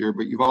procedure,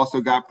 but you've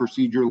also got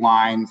procedure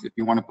lines if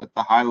you want to put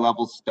the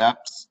high-level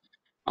steps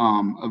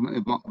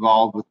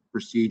involved with the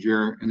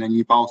procedure, and then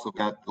you've also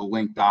got the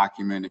link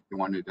document if you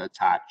wanted to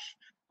attach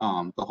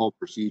the whole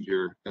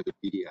procedure as a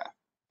PDF.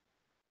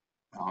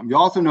 You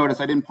also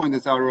notice, I didn't point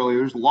this out earlier,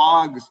 there's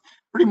logs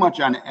pretty much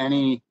on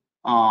any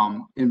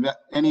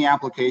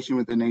application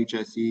within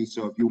HSE.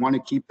 So if you want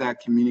to keep that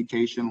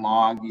communication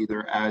log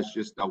either as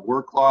just a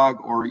work log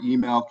or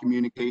email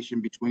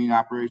communication between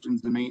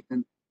operations and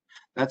maintenance,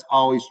 that's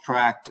always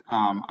tracked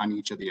on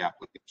each of the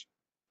applications.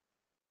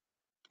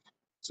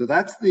 So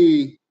that's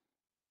the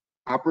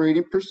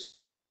operating procedure,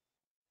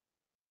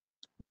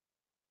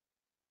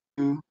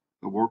 the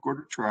work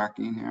order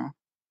tracking here.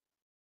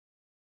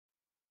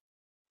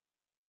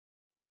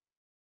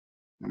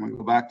 I'm going to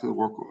go back to the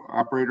work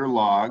operator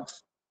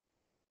logs.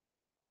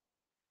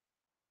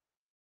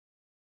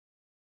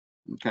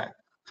 Okay,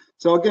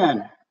 so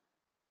again,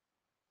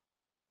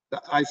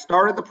 I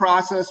started the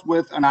process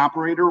with an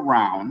operator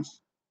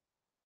rounds,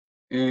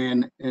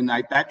 and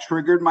that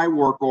triggered my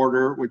work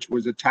order, which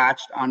was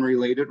attached on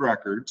related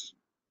records.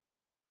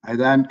 I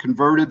then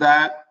converted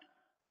that.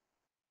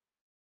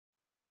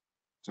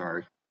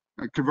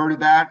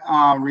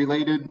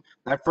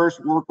 That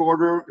first work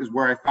order is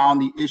where I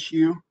found the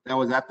issue that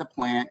was at the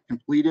plant,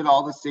 completed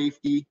all the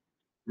safety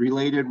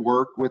related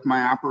work with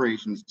my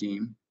operations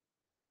team.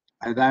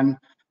 I then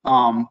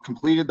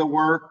completed the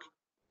work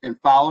and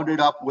followed it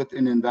up with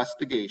an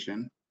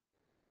investigation.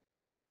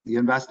 The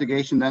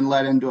investigation then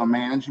led into a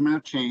management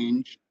of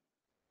change,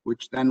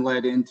 which then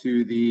led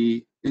into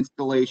the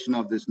installation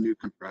of this new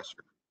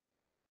compressor.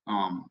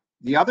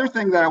 The other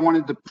thing that I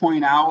wanted to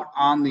point out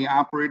on the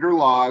operator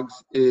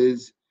logs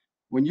is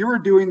when you were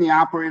doing the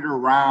operator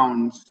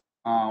rounds,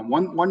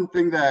 one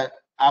thing that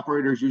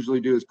operators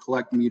usually do is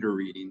collect meter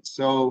readings.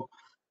 So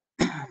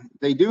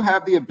they do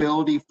have the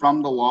ability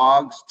from the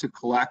logs to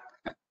collect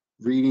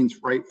readings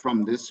right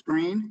from this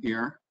screen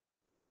here.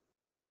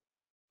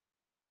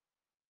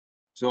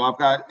 So I've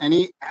got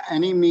any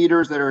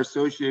meters that are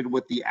associated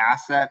with the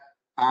asset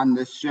on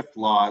this shift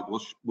log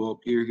will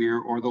appear here,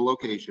 or the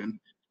location.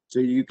 So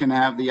you can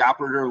have the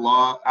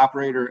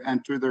operator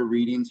enter their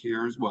readings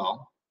here as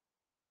well.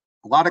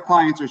 A lot of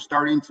clients are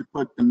starting to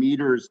put the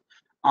meters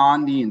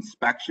on the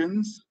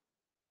inspections.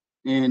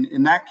 And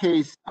in that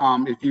case,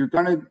 if you're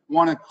going to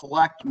want to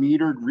collect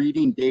metered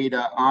reading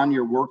data on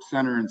your work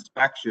center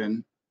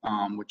inspection,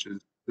 which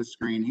is the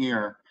screen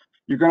here,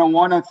 you're going to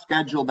want to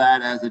schedule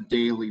that as a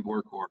daily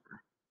work order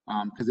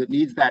because it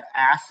needs that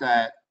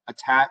asset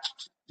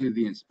attached to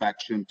the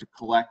inspection to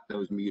collect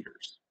those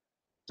meters.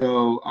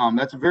 So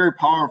that's a very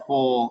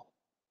powerful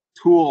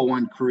tool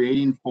when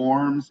creating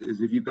forms,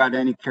 is if you've got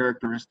any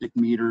characteristic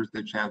meters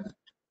that have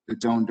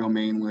its own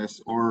domain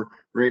list or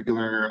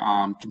regular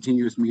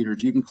continuous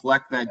meters, you can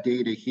collect that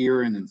data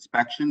here in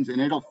inspections and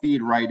it'll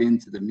feed right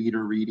into the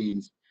meter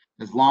readings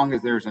as long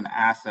as there's an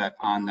asset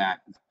on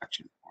that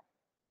inspection form.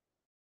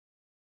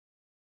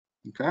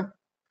 Okay.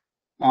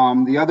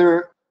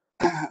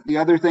 The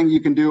other thing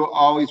you can do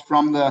always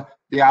from the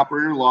the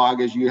operator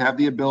log is you have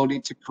the ability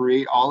to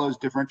create all those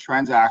different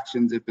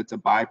transactions. If it's a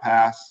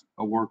bypass,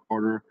 a work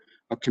order,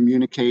 a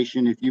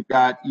communication, if you've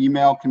got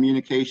email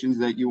communications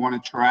that you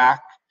want to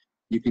track,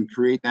 you can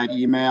create that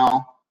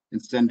email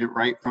and send it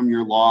right from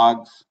your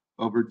logs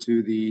over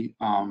to the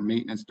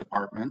maintenance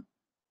department.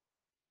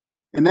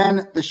 And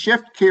then the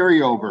shift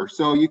carryover.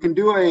 So you can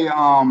do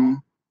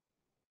a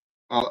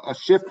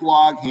shift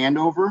log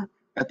handover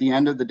at the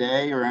end of the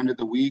day or end of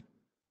the week.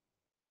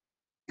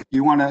 If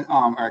you want to,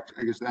 or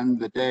I guess end of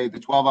the day, the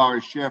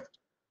 12-hour shift,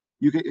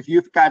 you can, if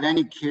you've got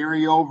any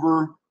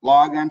carryover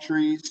log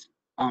entries,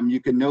 you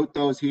can note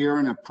those here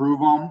and approve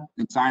them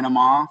and sign them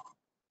off.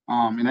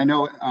 And I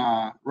know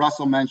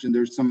Russell mentioned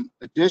there's some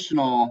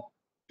additional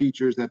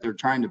features that they're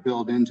trying to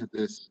build into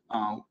this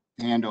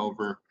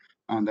handover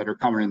that are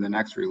coming in the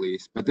next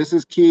release. But this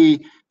is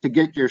key to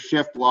get your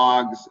shift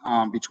logs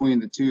between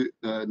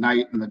the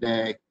night and the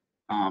day,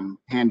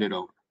 handed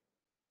over.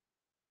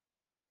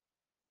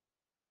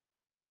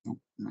 Oh,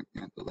 I might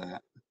cancel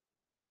that.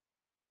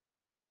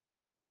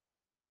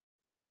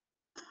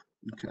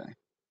 Okay.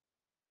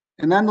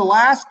 And then the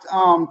last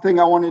thing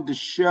I wanted to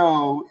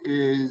show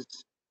is,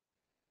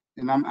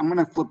 and I'm going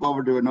to flip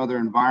over to another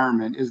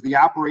environment, is the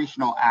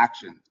operational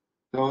actions.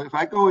 So if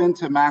I go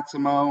into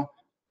Maximo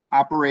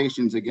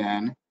operations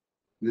again,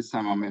 this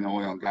time I'm in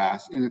oil and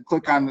gas, and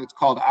click on what's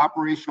called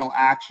operational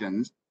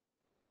actions.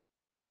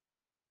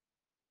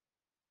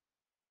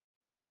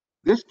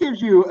 This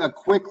gives you a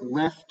quick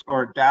list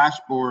or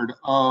dashboard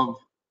of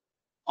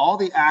all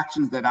the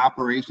actions that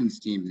operations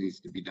team needs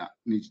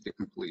to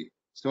complete.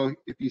 So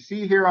if you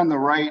see here on the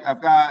right,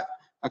 I've got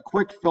a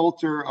quick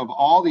filter of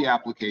all the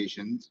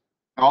applications,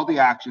 all the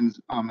actions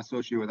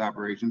associated with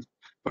operations.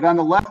 But on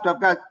the left, I've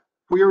got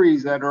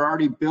queries that are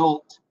already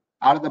built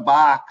out of the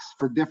box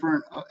for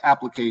different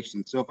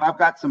applications. So if I've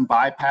got some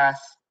bypass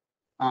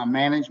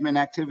management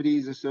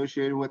activities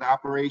associated with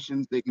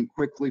operations, they can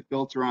quickly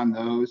filter on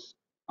those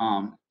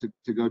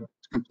to go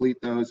complete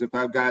those. If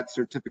I've got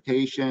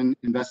certification,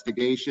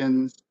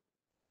 investigations,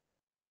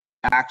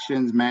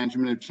 actions,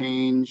 management of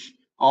change,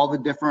 all the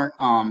different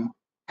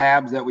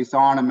tabs that we saw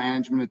on a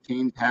management of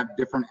teams have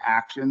different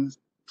actions.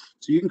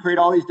 So you can create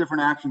all these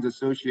different actions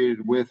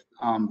associated with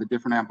the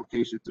different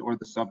applications or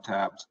the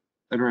sub-tabs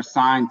that are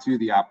assigned to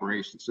the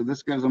operation. So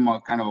this gives them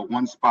a kind of a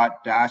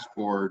one-spot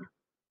dashboard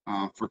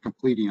for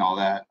completing all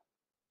that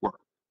work.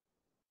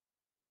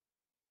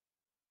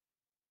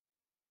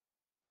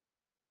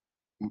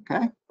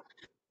 Okay,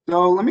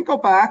 so let me go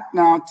back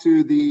now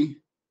to the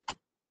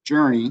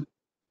journey.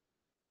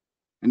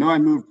 I know I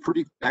moved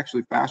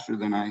actually faster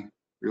than I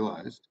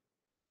realized.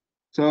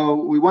 So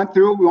we went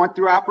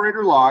through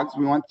operator logs,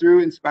 we went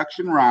through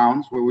inspection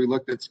rounds where we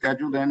looked at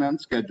scheduled and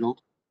unscheduled.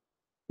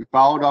 We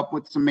followed up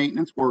with some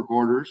maintenance work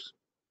orders.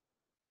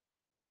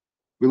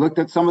 We looked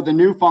at some of the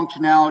new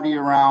functionality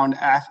around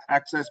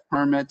access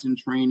permits and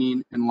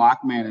training and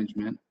lock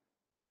management.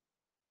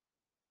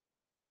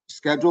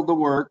 Scheduled the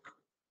work.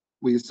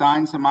 We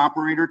assigned some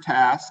operator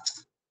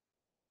tasks,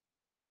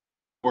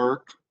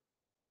 work,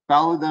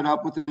 followed that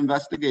up with an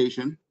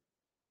investigation,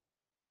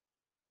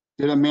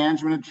 did a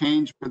management of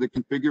change for the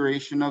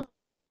configuration of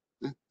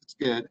the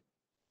skid.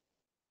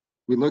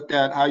 We looked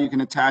at how you can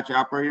attach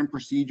operating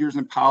procedures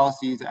and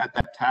policies at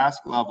that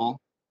task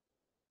level.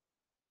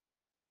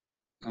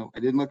 Oh, I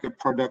didn't look at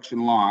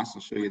production loss.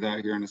 I'll show you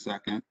that here in a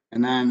second.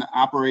 And then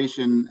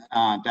operation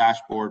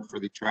dashboard for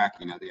the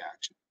tracking of the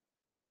action.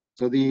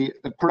 So the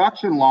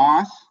production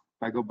loss,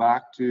 if I go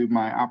back to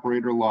my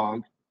operator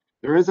log,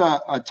 there is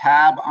a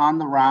tab on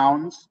the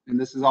rounds, and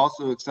this is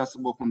also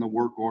accessible from the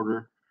work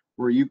order,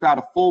 where you've got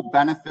a full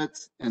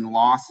benefits and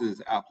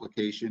losses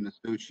application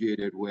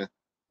associated with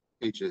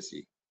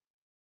HSE.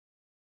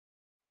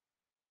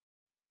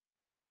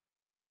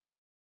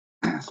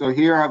 So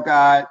here I've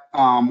got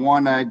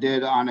one I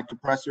did on a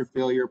compressor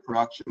failure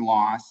production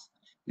loss.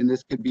 And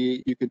this could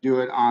be, you could do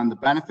it on the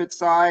benefit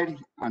side.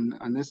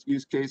 On this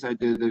use case, I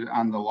did it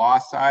on the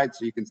loss side.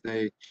 So you can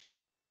say,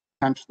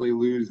 potentially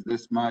lose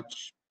this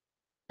much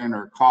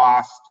or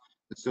cost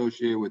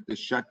associated with this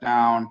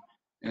shutdown,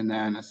 and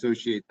then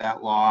associate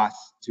that loss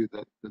to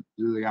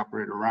the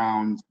operator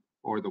rounds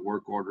or the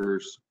work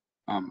orders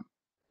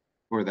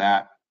for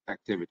that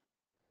activity.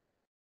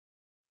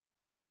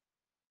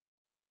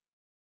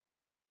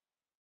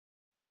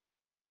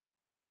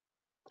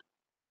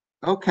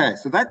 Okay,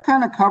 so that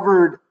kind of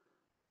covered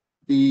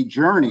the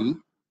journey.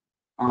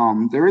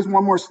 There is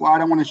one more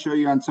slide I want to show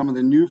you on some of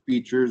the new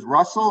features.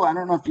 Russell, I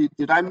don't know if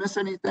did I miss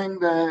anything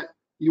that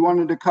you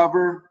wanted to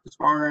cover as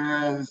far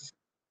as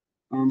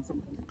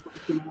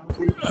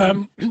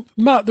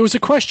Matt, there was a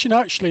question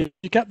actually. If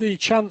you get the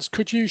chance,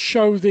 could you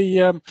show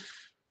the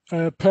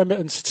permit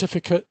and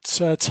certificate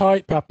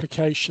type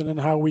application and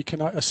how we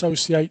can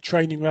associate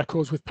training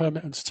records with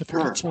permit and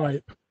certificate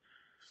type?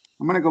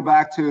 I'm going to go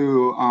back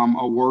to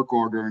a work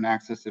order and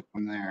access it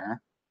from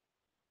there.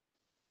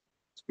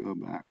 Let's go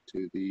back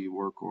to the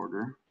work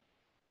order.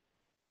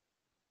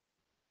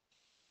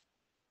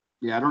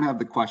 Yeah, I don't have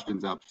the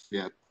questions up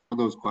yet.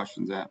 those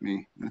questions at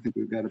me. I think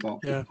we've got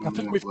about 15 I think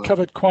minutes we've left.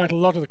 covered quite a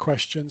lot of the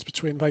questions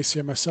between Lacey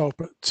and myself,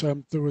 but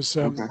there was.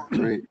 Okay,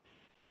 great.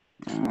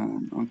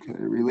 Okay,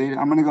 related.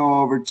 I'm going to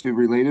go over to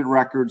related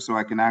records so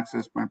I can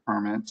access my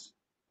permits.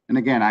 And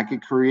again, I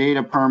could create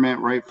a permit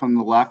right from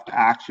the left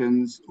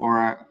actions,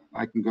 or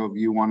I can go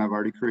view one I've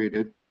already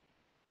created.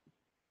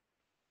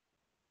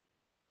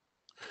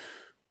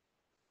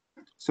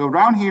 So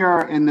down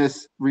here in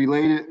this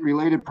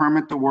related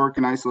permit to work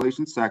and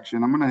isolation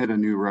section, I'm going to hit a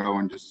new row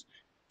and just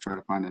try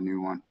to find a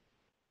new one.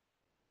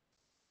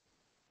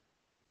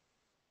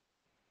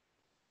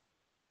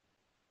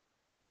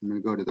 I'm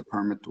going to go to the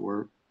permit to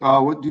work.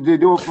 What did they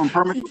do it from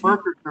permit to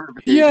work or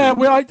certification? Yeah,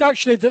 well,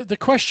 actually, the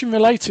question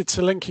related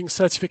to linking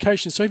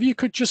certification. So if you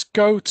could just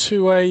go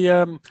to a,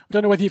 I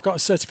don't know whether you've got a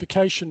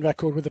certification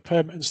record with a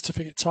permit and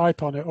certificate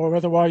type on it, or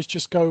otherwise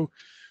just go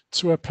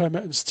to a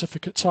permit and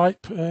certificate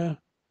type.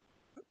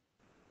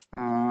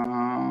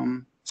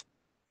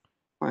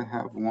 I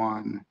have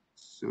one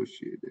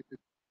associated.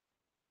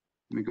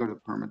 Let me go to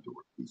permit to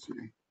work and see.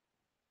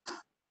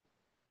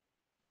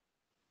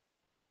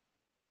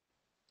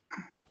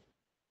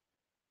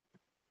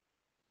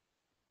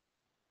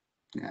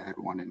 Yeah, I had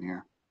one in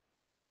here.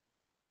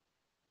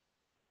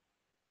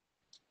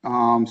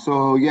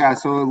 So yeah,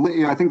 so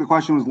I think the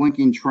question was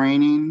linking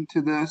training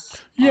to this.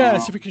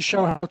 Yes, if we can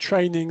show how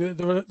training,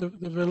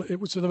 it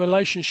was the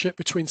relationship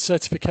between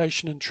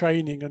certification and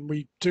training, and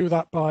we do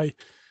that by,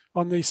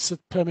 on the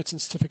permit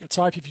and certificate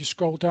type, if you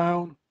scroll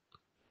down,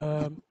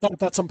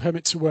 that's on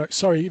permit to work.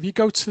 Sorry, if you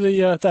go to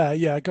the, there,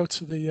 yeah, go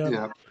to the.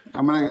 Yeah,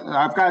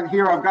 I've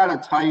got a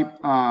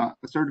type, a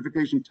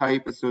certification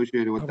type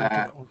associated with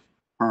that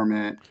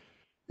permit.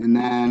 And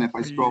then if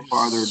I scroll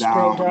farther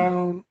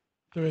down,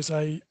 there is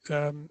a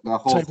the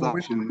whole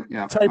section,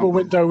 table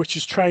window, which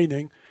is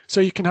training.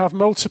 So you can have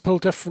multiple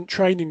different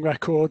training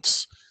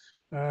records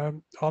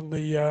on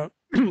the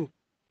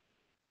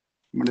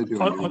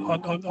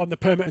on the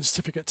permit and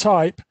certificate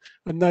type,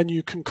 and then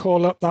you can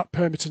call up that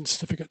permit and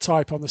certificate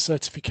type on the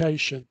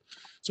certification.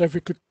 So if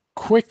we could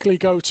quickly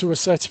go to a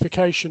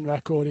certification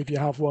record, if you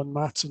have one,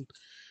 Matt. And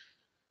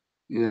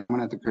yeah, I'm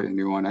gonna have to create a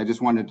new one. I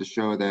just wanted to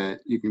show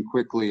that you can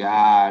quickly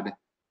add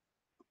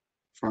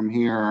from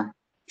here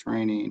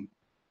training.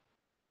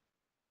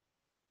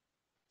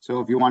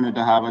 So if you wanted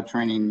to have a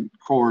training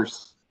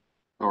course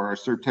or a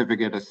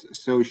certificate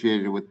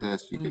associated with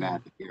this, you can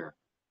add it here.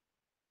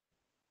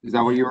 Is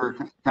that what you were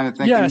kind of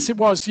thinking? Yes, it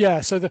was. Yeah.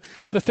 So the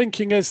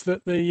thinking is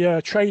that the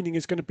training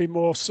is going to be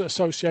more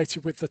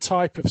associated with the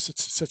type of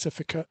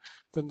certificate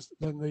than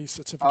the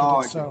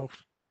certificate itself.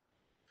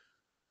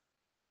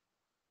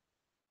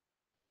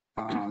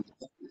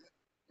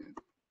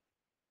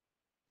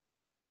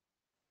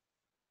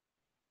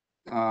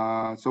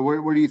 So what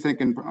are you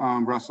thinking,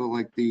 Russell?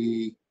 Like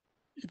the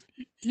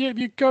if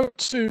you go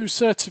to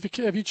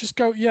certificate, if you just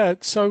go,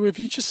 so if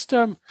you just,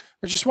 I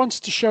just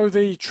wanted to show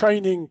the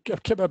training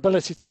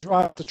capability to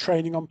add the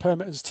training on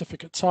permit and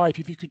certificate type.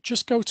 If you could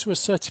just go to a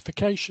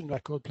certification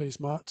record, please,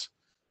 Matt.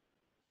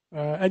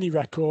 Any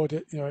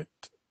record, yeah,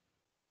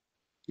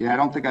 I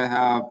don't think I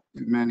have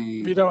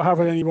many. If you don't have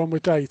anyone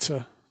with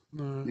data.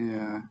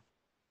 No.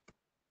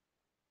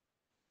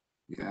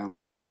 Yeah,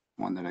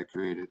 one that I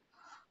created.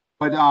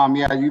 But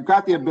yeah, you've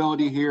got the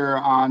ability here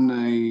on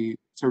the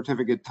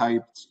certificate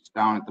types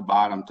down at the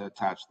bottom to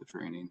attach the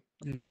training.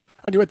 Yeah.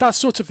 Anyway, that's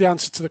sort of the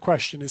answer to the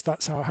question, is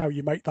that's how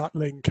you make that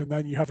link, and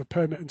then you have a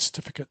permit and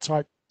certificate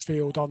type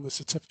field on the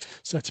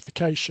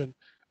certification,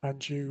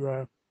 and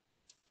you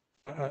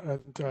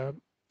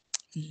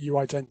you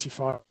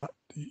identify that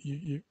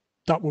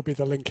that will be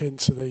the link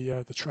into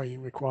the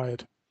training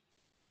required.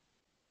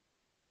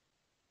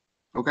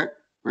 Okay,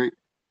 great.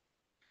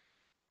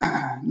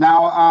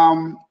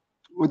 Now,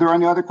 were there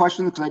any other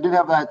questions? Because I did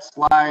have that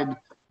slide,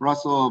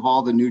 Russell, of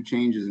all the new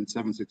changes in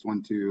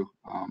 7612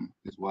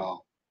 as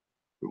well.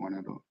 We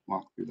wanted to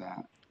walk through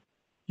that.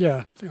 Yeah,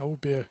 I think that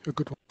would be a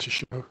good one to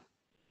show.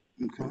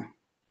 Okay.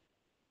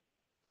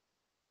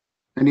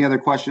 Any other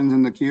questions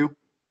in the queue?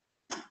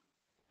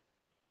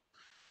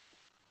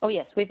 Oh,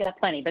 yes, we've got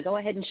plenty, but go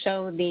ahead and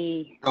show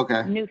the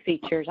new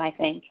features, I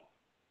think,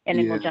 and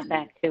then we'll jump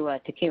back to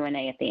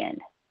Q&A at the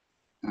end.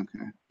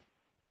 Okay.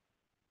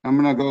 I'm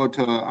going to go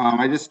to,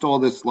 I just stole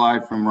this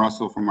slide from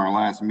Russell from our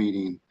last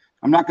meeting.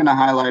 I'm not going to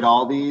highlight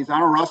all these. I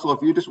don't know, Russell,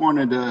 if you just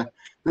wanted to,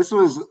 this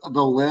was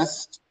the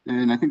list,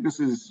 and I think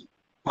this is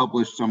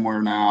published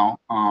somewhere now,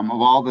 of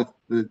all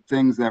the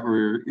things that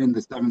were in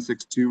the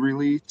 762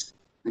 release.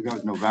 I think that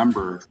was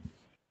November.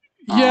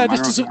 Yeah,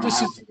 this is a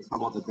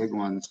couple of the big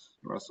ones,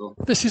 Russell.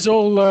 This is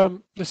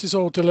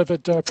all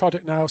delivered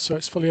product now, so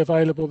it's fully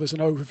available. There's an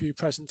overview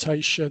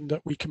presentation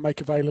that we can make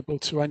available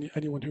to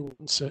anyone who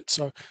wants it.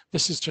 So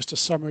this is just a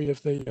summary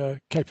of the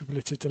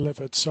capability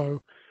delivered.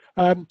 So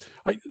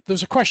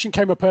there's a question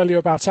came up earlier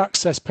about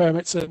access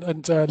permits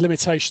and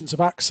limitations of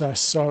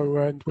access.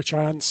 So which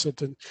I answered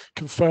and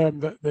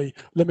confirmed that the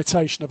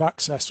limitation of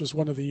access was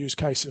one of the use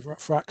cases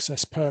for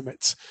access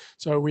permits.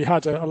 So we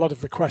had a lot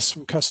of requests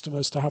from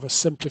customers to have a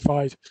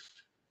simplified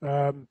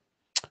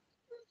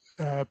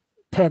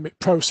permit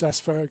process,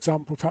 for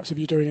example, perhaps if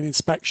you're doing an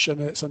inspection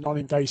and it's a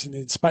non-invasive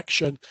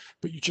inspection,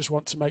 but you just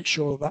want to make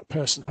sure that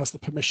person has the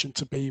permission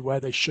to be where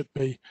they should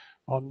be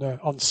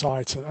on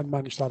site and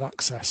manage that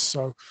access.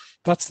 So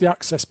that's the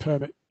access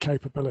permit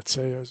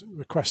capability as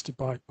requested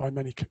by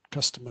many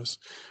customers.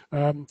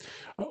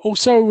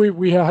 Also,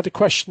 we had a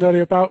question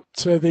earlier about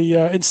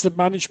the incident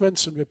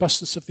management and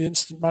robustness of the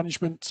incident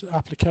management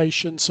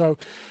application. So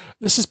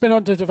this has been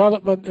under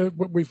development.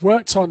 We've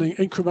worked on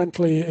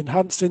incrementally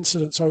enhanced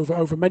incidents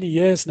over many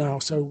years now,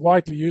 so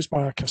widely used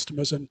by our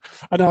customers, and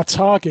our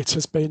target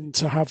has been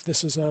to have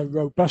this as a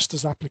robust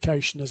as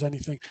application as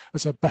anything,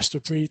 as a best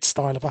of breed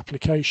style of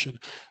application.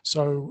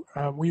 So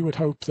we would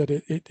hope that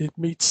it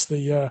meets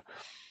the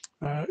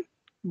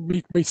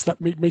meets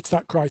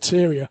that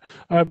criteria.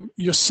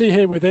 You'll see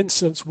here with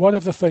incidents, one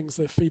of the things,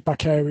 the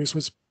feedback areas,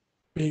 was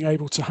being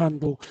able to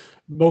handle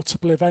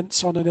multiple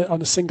events on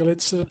a single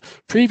incident.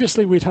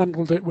 Previously, we'd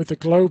handled it with the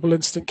global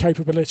incident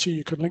capability.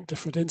 You could link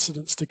different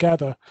incidents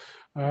together.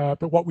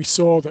 But what we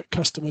saw that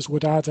customers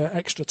would add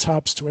extra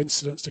tabs to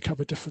incidents to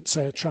cover different,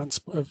 say,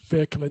 a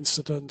vehicle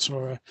incident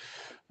or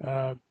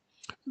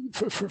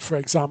for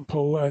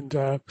example, and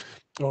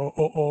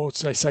or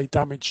say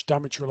damage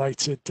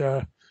related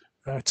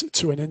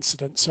to an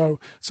incident. So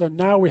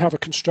now we have a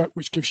construct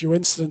which gives you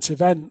incident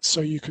events,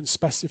 so you can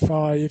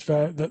specify if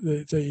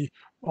that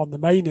on the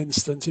main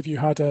incident, if you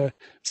had a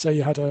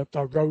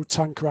road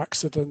tanker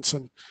accident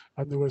and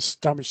there was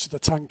damage to the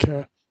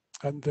tanker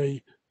and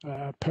the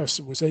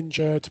person was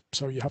injured,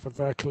 so you have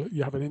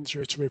an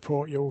injury to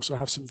report. You also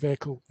have some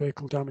vehicle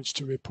damage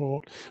to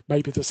report.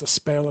 Maybe there's a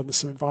spill and there's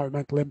some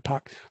environmental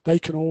impact. They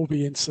can all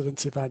be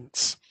incident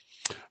events.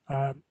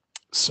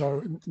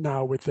 So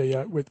now with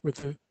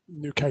the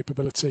new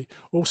capability,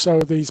 also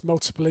these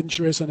multiple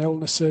injuries and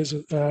illnesses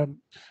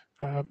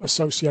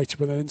associated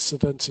with an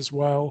incident as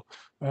well,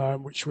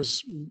 which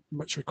was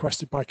much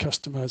requested by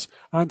customers,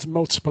 and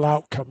multiple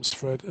outcomes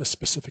for a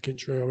specific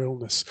injury or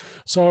illness.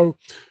 So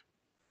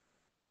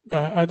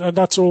and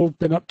that's all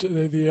been up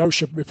to the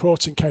OSHA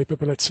reporting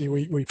capability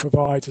we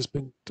provide has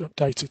been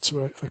updated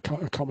to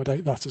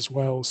accommodate that as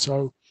well.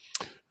 So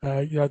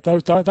yeah,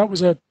 that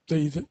was a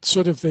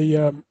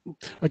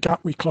gap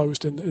we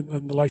closed in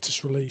the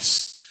latest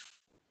release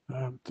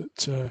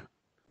that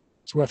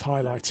is worth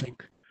highlighting.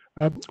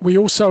 We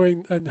also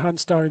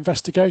enhanced our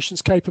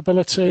investigations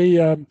capability.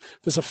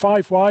 There's a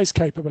 5 whys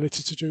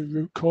capability to do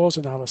root cause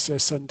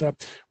analysis, and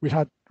we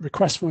had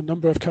requests from a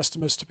number of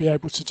customers to be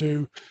able to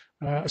do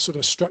a sort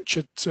of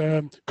structured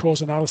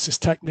cause analysis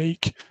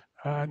technique.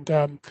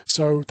 And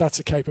so that's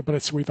a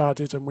capability we've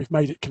added, and we've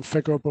made it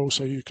configurable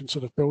so you can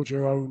sort of build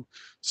your own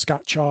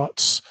scat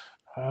charts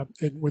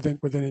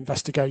within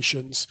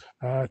investigations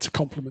to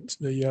complement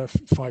the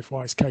 5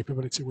 whys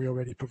capability we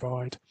already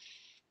provide.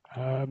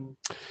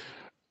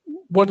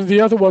 One of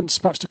the other ones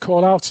perhaps to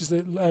call out is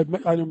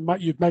that I know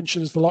Matt, you'd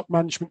mentioned is the lock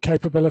management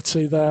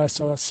capability there.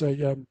 So that's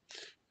a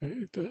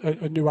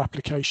new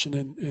application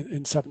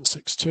in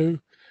 762.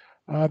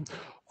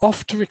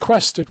 Oft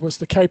requested was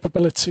the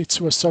capability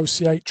to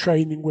associate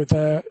training with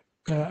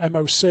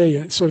MOC.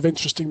 And it's sort of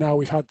interesting now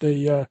we've had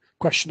the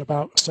question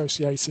about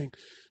associating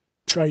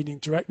training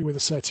directly with a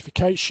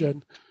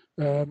certification.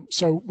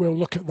 So we'll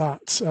look at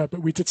that.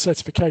 But we did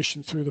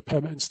certification through the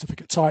permit and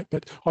certificate type.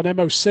 But on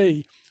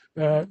MOC,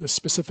 the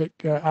specific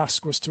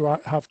ask was to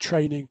have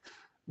training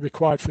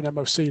required for an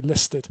MOC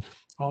listed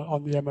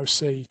on the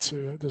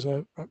MOC. There's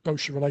a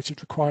OSHA related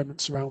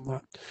requirements around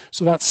that.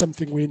 So that's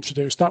something we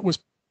introduced. That was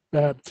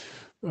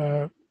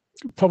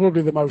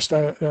probably the most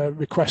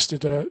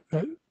requested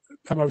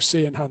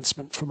MOC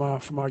enhancement from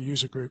our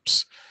user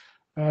groups.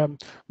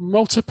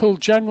 Multiple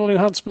general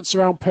enhancements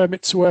around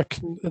permit to work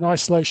and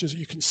isolations that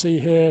you can see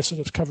here,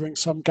 sort of covering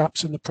some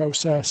gaps in the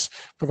process,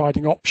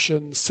 providing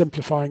options,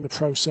 simplifying the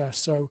process.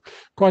 So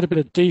quite a bit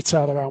of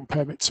detail around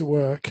permit to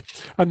work.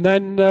 And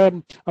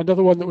then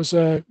another one that was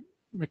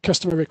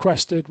customer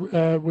requested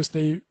was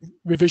the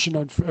revision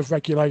of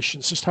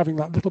regulations, just having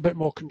that little bit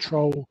more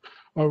control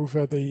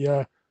over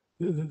the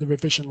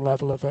revision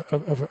level of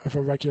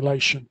a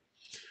regulation.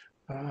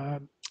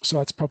 So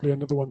that's probably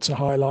another one to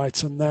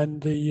highlight. And then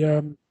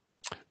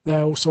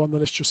there also on the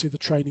list you'll see the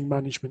training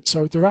management.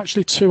 So there are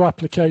actually 2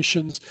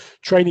 applications,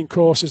 training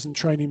courses and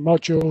training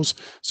modules.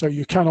 So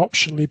you can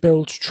optionally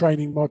build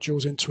training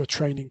modules into a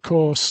training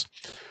course,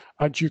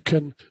 and you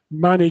can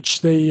manage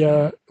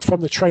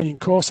from the training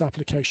course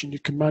application, you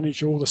can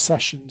manage all the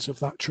sessions of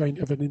that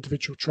of an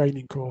individual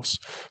training course.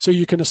 So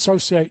you can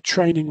associate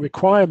training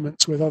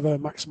requirements with other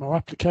Maximo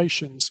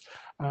applications,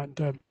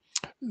 and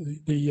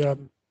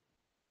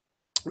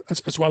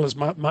as well as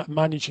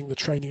managing the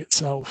training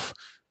itself.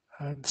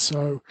 And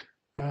so,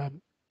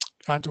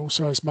 and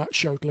also, as Matt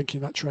showed,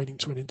 linking that training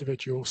to an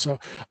individual. So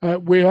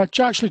we are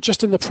actually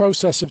just in the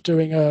process of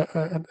doing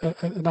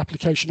an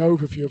application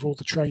overview of all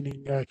the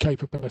training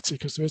capability,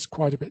 because there is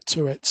quite a bit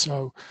to it.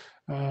 So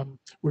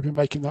we'll be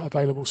making that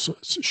available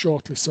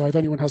shortly. So if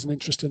anyone has an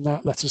interest in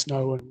that, let us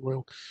know, and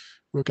we'll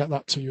get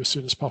that to you as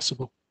soon as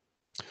possible.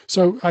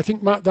 So I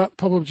think, Matt, that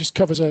probably just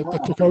covers a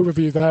quick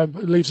overview there.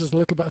 It leaves us a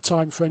little bit of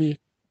time for any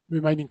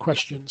remaining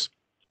questions.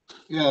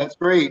 Yeah, that's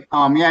great.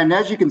 Yeah, and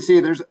as you can see,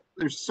 there's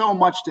so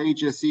much to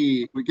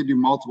HSE. We could do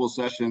multiple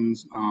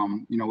sessions.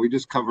 You know, we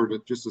just covered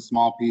just a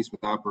small piece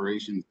with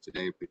operations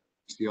today, but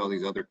you see all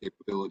these other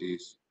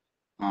capabilities.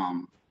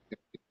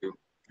 Do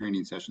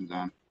training sessions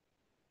on.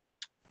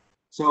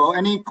 So,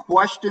 any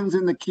questions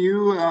in the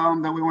queue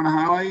that we want to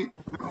highlight?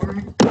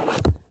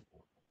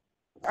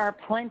 There are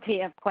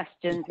plenty of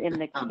questions in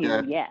the queue.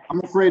 Okay. Yes. I'm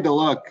afraid to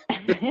look.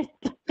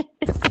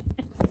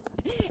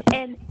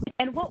 And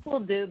what we'll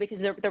do, because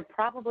there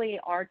probably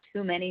are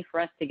too many for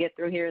us to get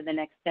through here in the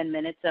next 10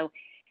 minutes. So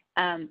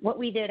what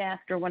we did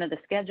after one of the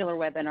scheduler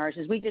webinars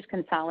is we just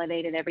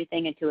consolidated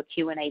everything into a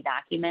Q&A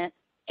document,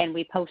 and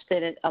we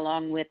posted it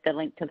along with the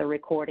link to the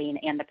recording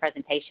and the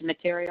presentation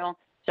material.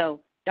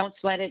 So don't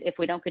sweat it. If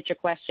we don't get your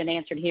question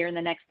answered here in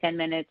the next 10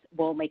 minutes,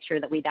 we'll make sure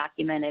that we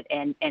document it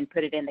and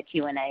put it in the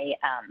Q&A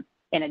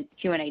in a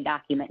Q&A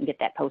document and get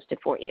that posted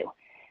for you.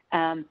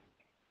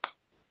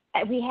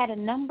 We had a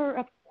number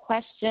of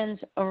questions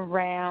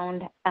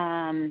around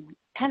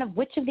kind of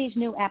which of these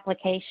new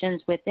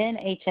applications within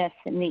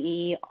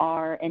HSE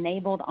are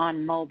enabled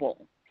on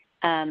mobile.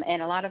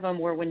 And a lot of them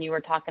were when you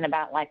were talking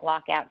about like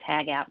lockout,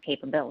 tagout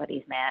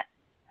capabilities, Matt.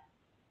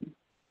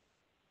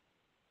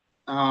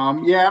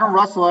 Yeah,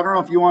 Russell, I don't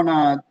know if you want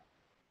to,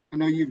 I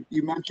know you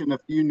mentioned a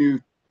few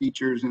new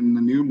features in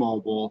the new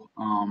mobile.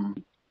 I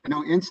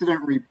know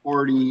incident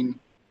reporting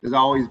has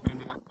always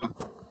been a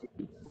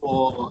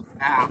full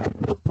app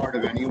part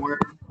of Anywhere,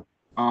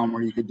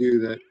 where you could do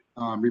the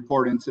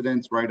report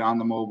incidents right on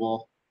the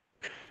mobile.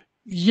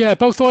 Yeah,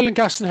 both oil and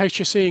gas and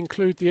HSE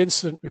include the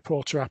incident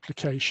reporter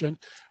application.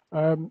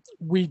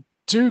 We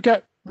do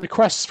get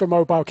requests for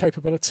mobile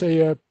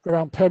capability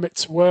around permit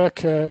to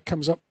work,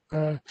 comes up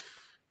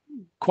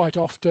quite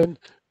often.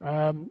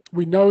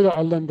 We know that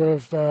a number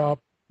of our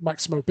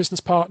Maximo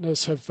business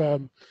partners have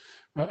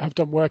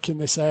done work in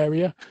this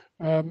area.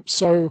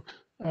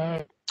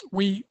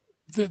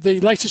 The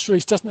latest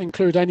release doesn't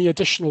include any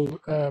additional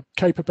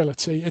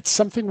capability. It's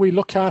something we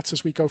look at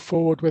as we go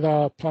forward with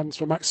our plans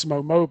for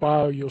Maximo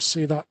Mobile. You'll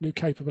see that new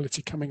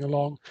capability coming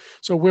along.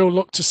 So we'll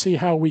look to see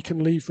how we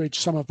can leverage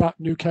some of that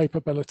new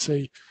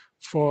capability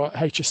for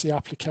HSE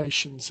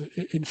applications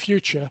in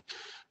future.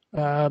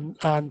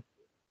 And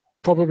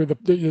probably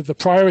the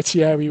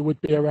priority area would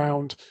be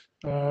around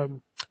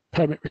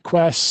permit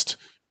request,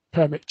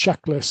 permit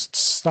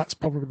checklists. That's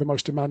probably the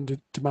most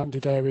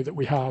demanded area that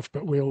we have,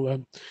 but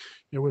we'll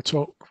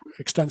talk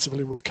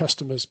extensively with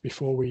customers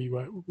before we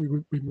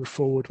move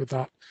forward with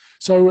that.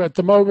 So at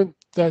the moment,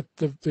 the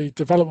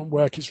development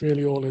work is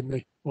really all in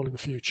the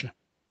future.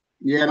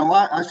 Yeah, and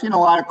I've seen a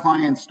lot of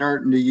clients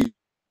starting to use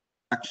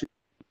actions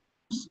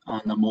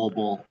on the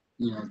mobile,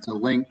 to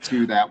link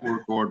to that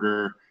work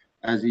order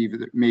as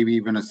maybe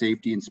even a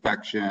safety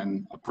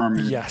inspection, a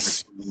permit.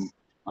 Yes.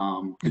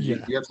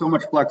 You have so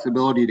much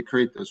flexibility to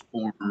create those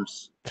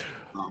forms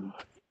from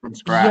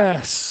scratch.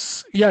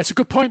 Yes, yeah, it's a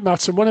good point,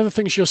 Matt. And one of the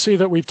things you'll see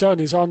that we've done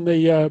is on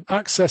the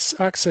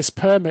access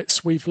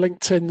permits, we've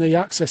linked in the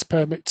access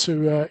permit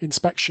to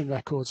inspection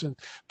records, and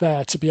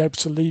there to be able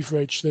to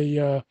leverage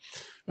the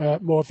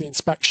more of the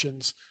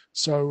inspections.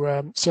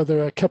 So there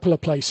are a couple of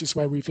places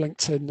where we've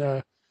linked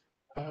in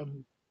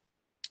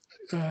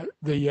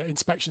the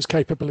inspections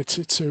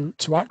capability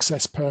to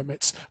access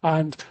permits,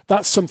 and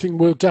that's something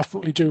we'll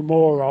definitely do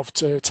more of,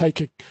 to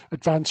take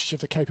advantage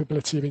of the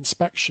capability of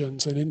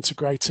inspections and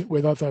integrate it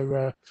with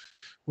other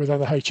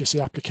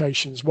HSE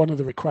applications. One of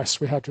the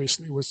requests we had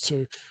recently was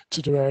to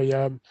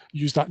do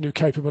use that new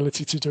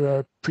capability to do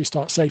a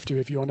pre-start safety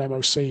review on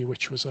MOC,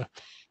 which was a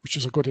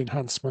good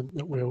enhancement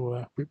that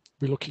we'll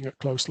be looking at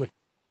closely.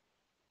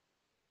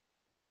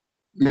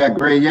 Yeah,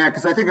 great. Yeah,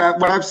 because I think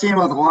what I've seen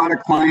with a lot of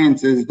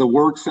clients is the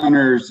work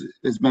centers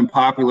has been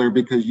popular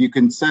because you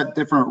can set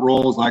different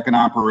roles, like an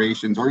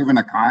operations or even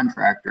a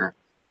contractor,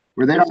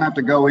 where they don't have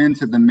to go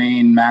into the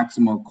main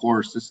Maximo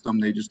core system.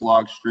 They just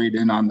log straight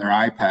in on their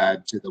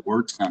iPad to the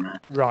work center.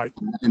 Right.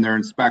 And their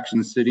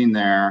inspection sitting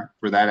there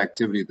for that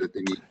activity that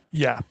they need.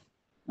 Yeah.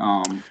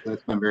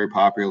 That's been very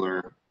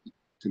popular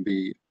to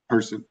be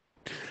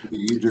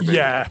user-based.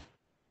 Yeah.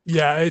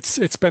 Yeah,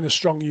 it's been a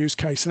strong use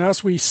case, and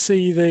as we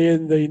see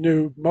in the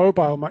new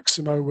mobile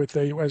Maximo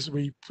as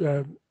we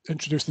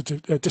introduce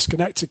the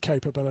disconnected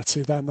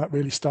capability, then that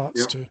really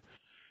starts to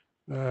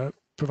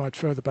provide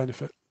further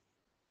benefit.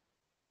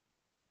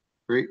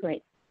 Great.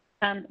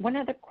 One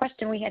other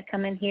question we had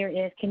come in here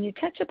is, can you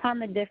touch upon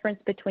the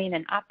difference between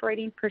an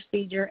operating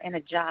procedure and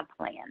a job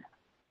plan?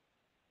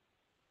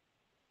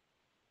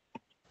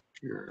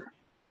 Sure.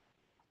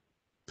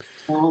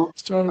 So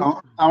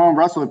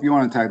Russell, if you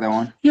want to tag that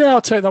one. Yeah,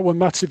 I'll take that one,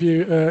 Matt, if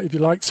you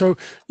like. So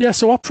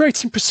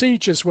operating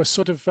procedures were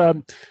sort of,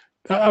 one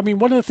of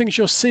the things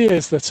you'll see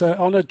is that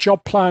on a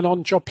job plan,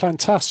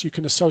 tasks, you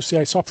can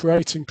associate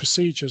operating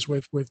procedures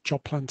with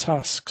job plan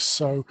tasks.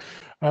 So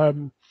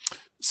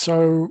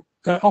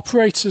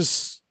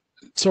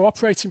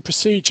operating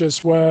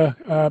procedures were,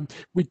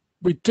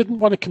 we didn't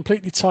want to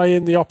completely tie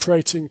in the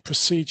operating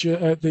procedure,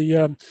 I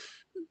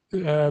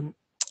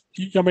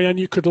mean, and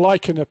you could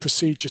liken a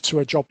procedure to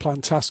a job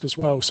plan task as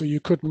well. So you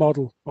could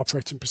model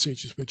operating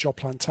procedures with job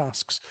plan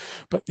tasks.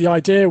 But the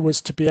idea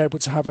was to be able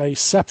to have a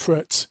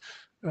separate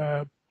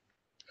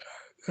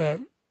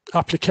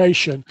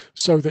application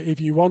so that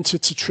if you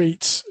wanted to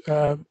treat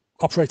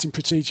operating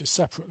procedures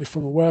separately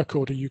from a work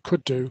order, you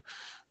could do,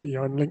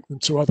 and link them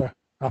to other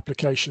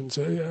applications,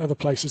 other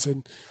places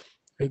in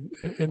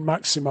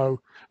Maximo,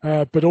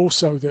 but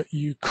also that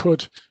you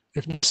could,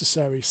 if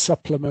necessary,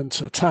 supplement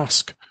a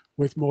task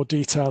with more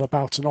detail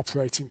about an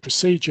operating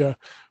procedure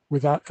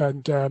without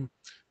going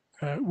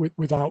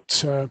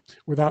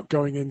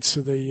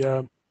into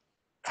the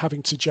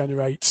having to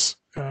generate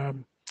a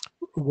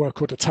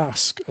work order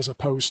task as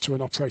opposed to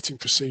an operating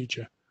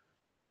procedure.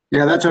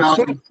 Yeah, that's what I was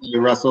going to say,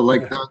 Russell.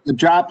 Like the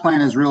job plan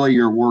is really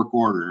your work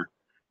order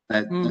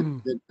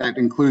that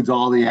includes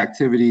all the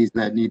activities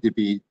that need to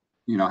be,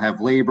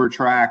 have labor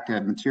tracked,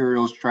 have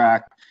materials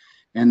tracked,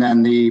 and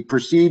then the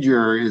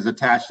procedure is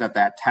attached at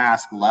that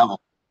task level.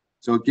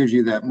 So it gives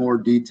you that more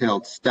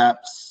detailed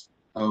steps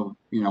of,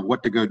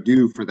 what to go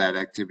do for that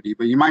activity.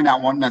 But you might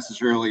not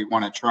necessarily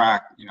want to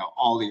track,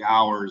 all the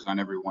hours on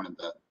every one of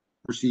the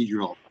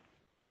procedural.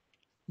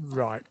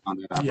 Right.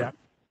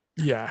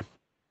 Yeah.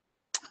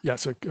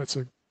 That's a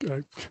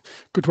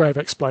good way of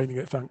explaining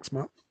it. Thanks,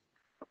 Matt.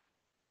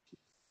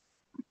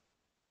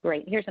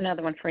 Great. Here's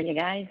another one for you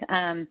guys.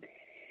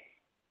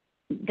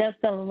 Does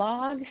the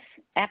logs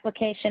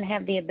application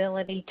have the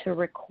ability to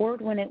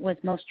record when it was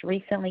most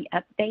recently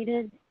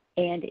updated,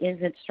 and is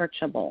it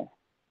searchable?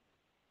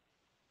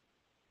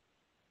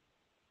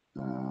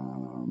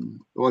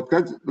 Well, it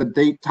does the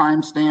date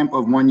timestamp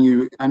of when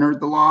you entered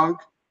the log.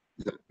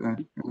 Is that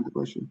the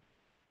question?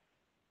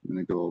 I'm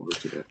going to go over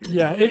to that.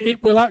 Yeah,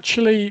 it will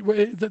actually,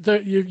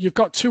 you've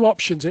got two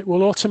options. It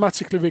will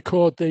automatically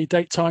record the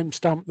date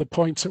timestamp, the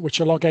point at which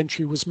a log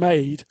entry was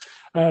made,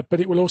 but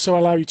it will also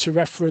allow you to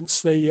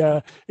reference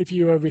the, if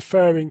you are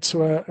referring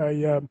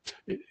to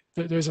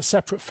there's a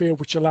separate field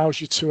which allows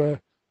you to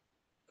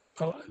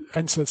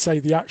enter, say,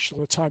 the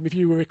actual time. If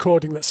you were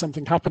recording that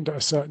something happened at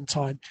a certain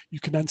time, you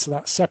can enter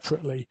that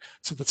separately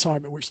to the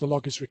time at which the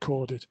log is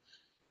recorded.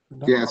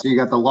 Yeah, so you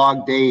got the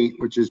log date,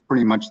 which is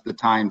pretty much the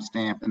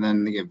timestamp, and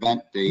then the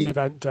event date. The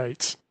event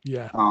date,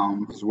 yeah.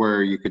 Is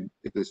where you could,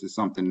 if this is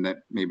something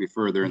that maybe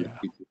further in the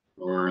future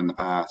or in the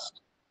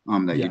past,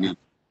 that you need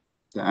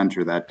to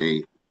enter that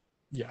date.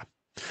 Yeah,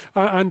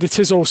 and it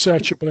is all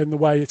searchable in the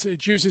way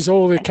it uses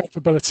all the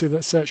capability,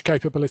 that search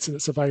capability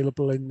that's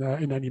available in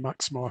any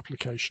Maximo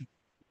application.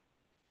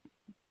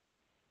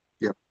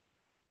 Yep.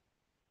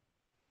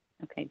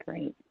 Okay,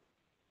 great.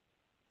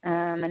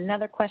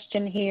 Another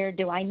question here,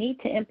 do I need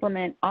to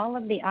implement all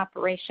of the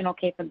operational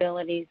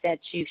capabilities that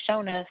you've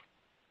shown us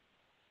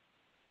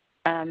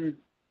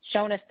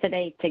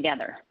today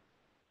together?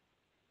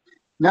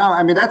 No,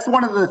 I mean, that's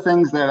one of the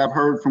things that I've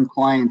heard from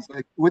clients.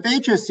 Like with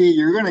HSE,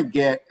 you're going to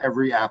get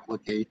every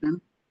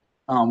application,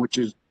 which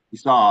is, you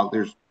saw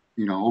there's,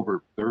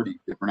 over 30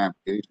 different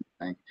applications,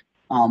 I think.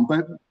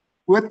 But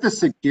with the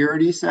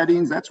security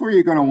settings, that's where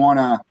you're going to want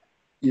to,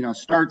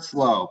 start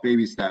slow,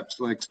 baby steps.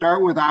 Like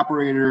start with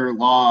operator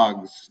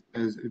logs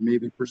as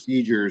maybe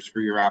procedures for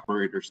your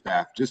operator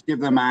staff. Just give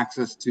them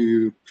access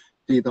to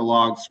see the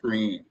log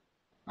screen.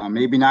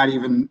 Maybe not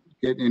even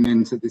getting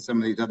into some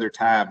of these other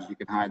tabs, you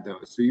can hide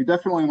those. So you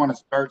definitely want to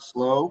start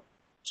slow,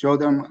 show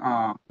them,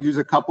 use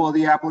a couple of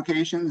the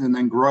applications, and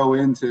then grow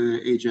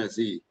into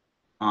HSE.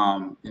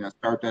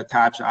 Start to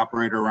attach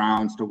operator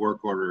rounds to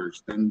work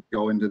orders, then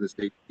go into the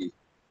safety.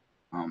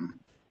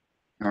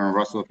 I don't know,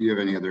 Russell, if you have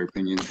any other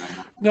opinions on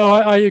that. No,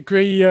 I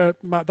agree,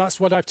 Matt. That's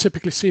what I've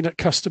typically seen at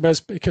customers,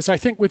 because I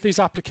think with these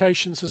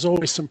applications, there's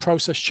always some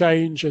process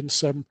change and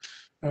some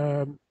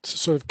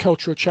sort of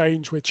cultural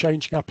change with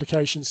changing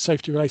applications,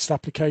 safety-related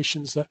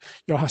applications that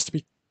has to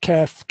be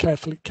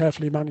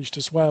carefully managed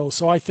as well.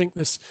 So I think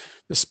this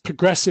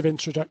progressive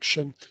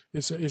introduction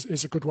is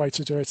a good way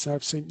to do it. So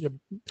I've seen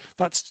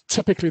that's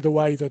typically the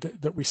way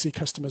that we see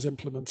customers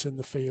implement in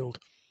the field.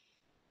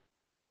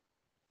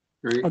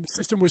 Great. And the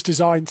system was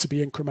designed to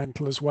be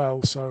incremental as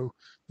well, so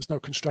there's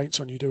no constraints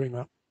on you doing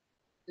that.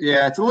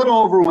 Yeah, it's a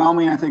little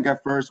overwhelming, I think,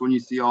 at first when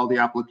you see all the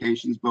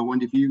applications, but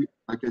if you,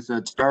 like I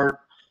said, start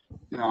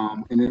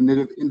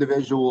in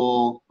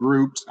individual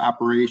groups,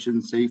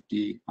 operations,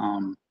 safety,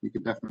 you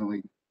could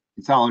definitely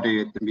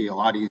consolidate it and be a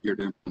lot easier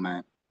to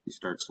implement. You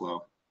start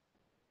slow.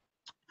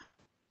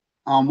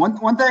 One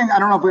thing, I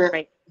don't know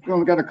if we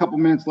only got a couple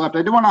minutes left.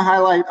 I do want to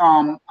highlight,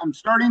 I'm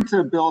starting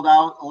to build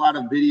out a lot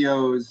of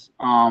videos.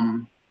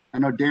 I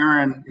know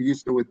Darren, who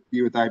used to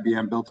be with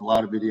IBM, built a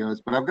lot of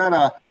videos, but I've got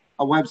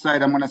a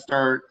website I'm going to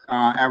start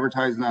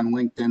advertising on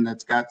LinkedIn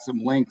that's got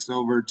some links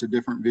over to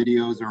different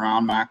videos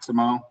around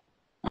Maximo.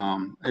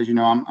 As you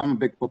know, I'm a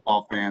big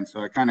football fan,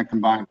 so I kind of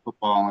combine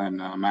football and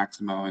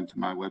Maximo into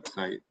my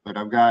website. But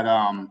I've got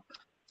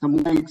some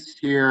links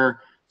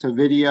here to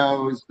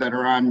videos that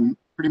are on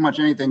pretty much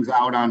anything's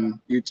out on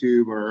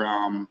YouTube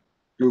or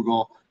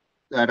Google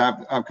that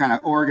I've kind of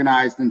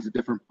organized into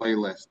different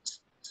playlists.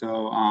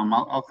 So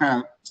I'll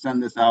kind of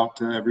send this out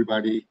to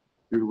everybody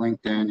through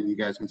LinkedIn, and you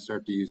guys can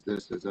start to use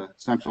this as a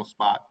central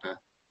spot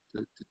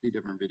to see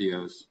different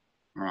videos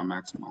around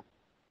Maximo.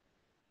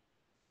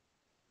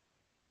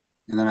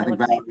 And then I think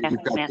Valerie,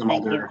 you've got some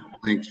other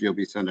links you'll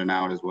be sending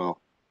out as well.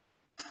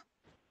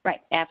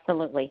 Right,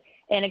 absolutely.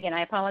 And again,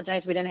 I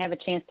apologize we didn't have a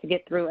chance to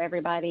get through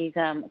everybody's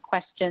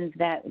questions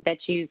that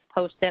you've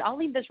posted. I'll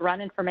leave this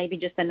running for maybe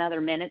just another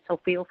minute, so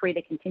feel free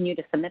to continue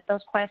to submit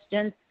those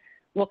questions.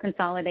 We'll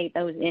consolidate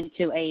those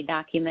into a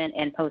document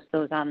and post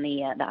those on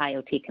the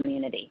IoT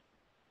community.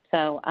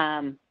 So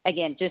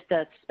again, just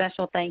a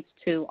special thanks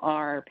to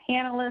our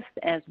panelists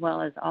as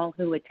well as all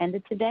who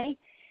attended today.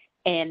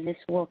 And this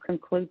will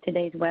conclude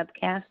today's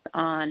webcast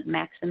on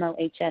Maximo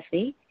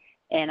HSE.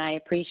 And I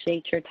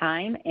appreciate your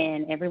time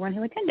and everyone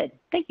who attended.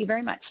 Thank you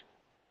very much.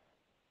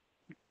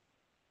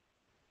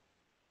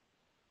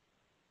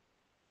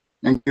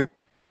 Thank you.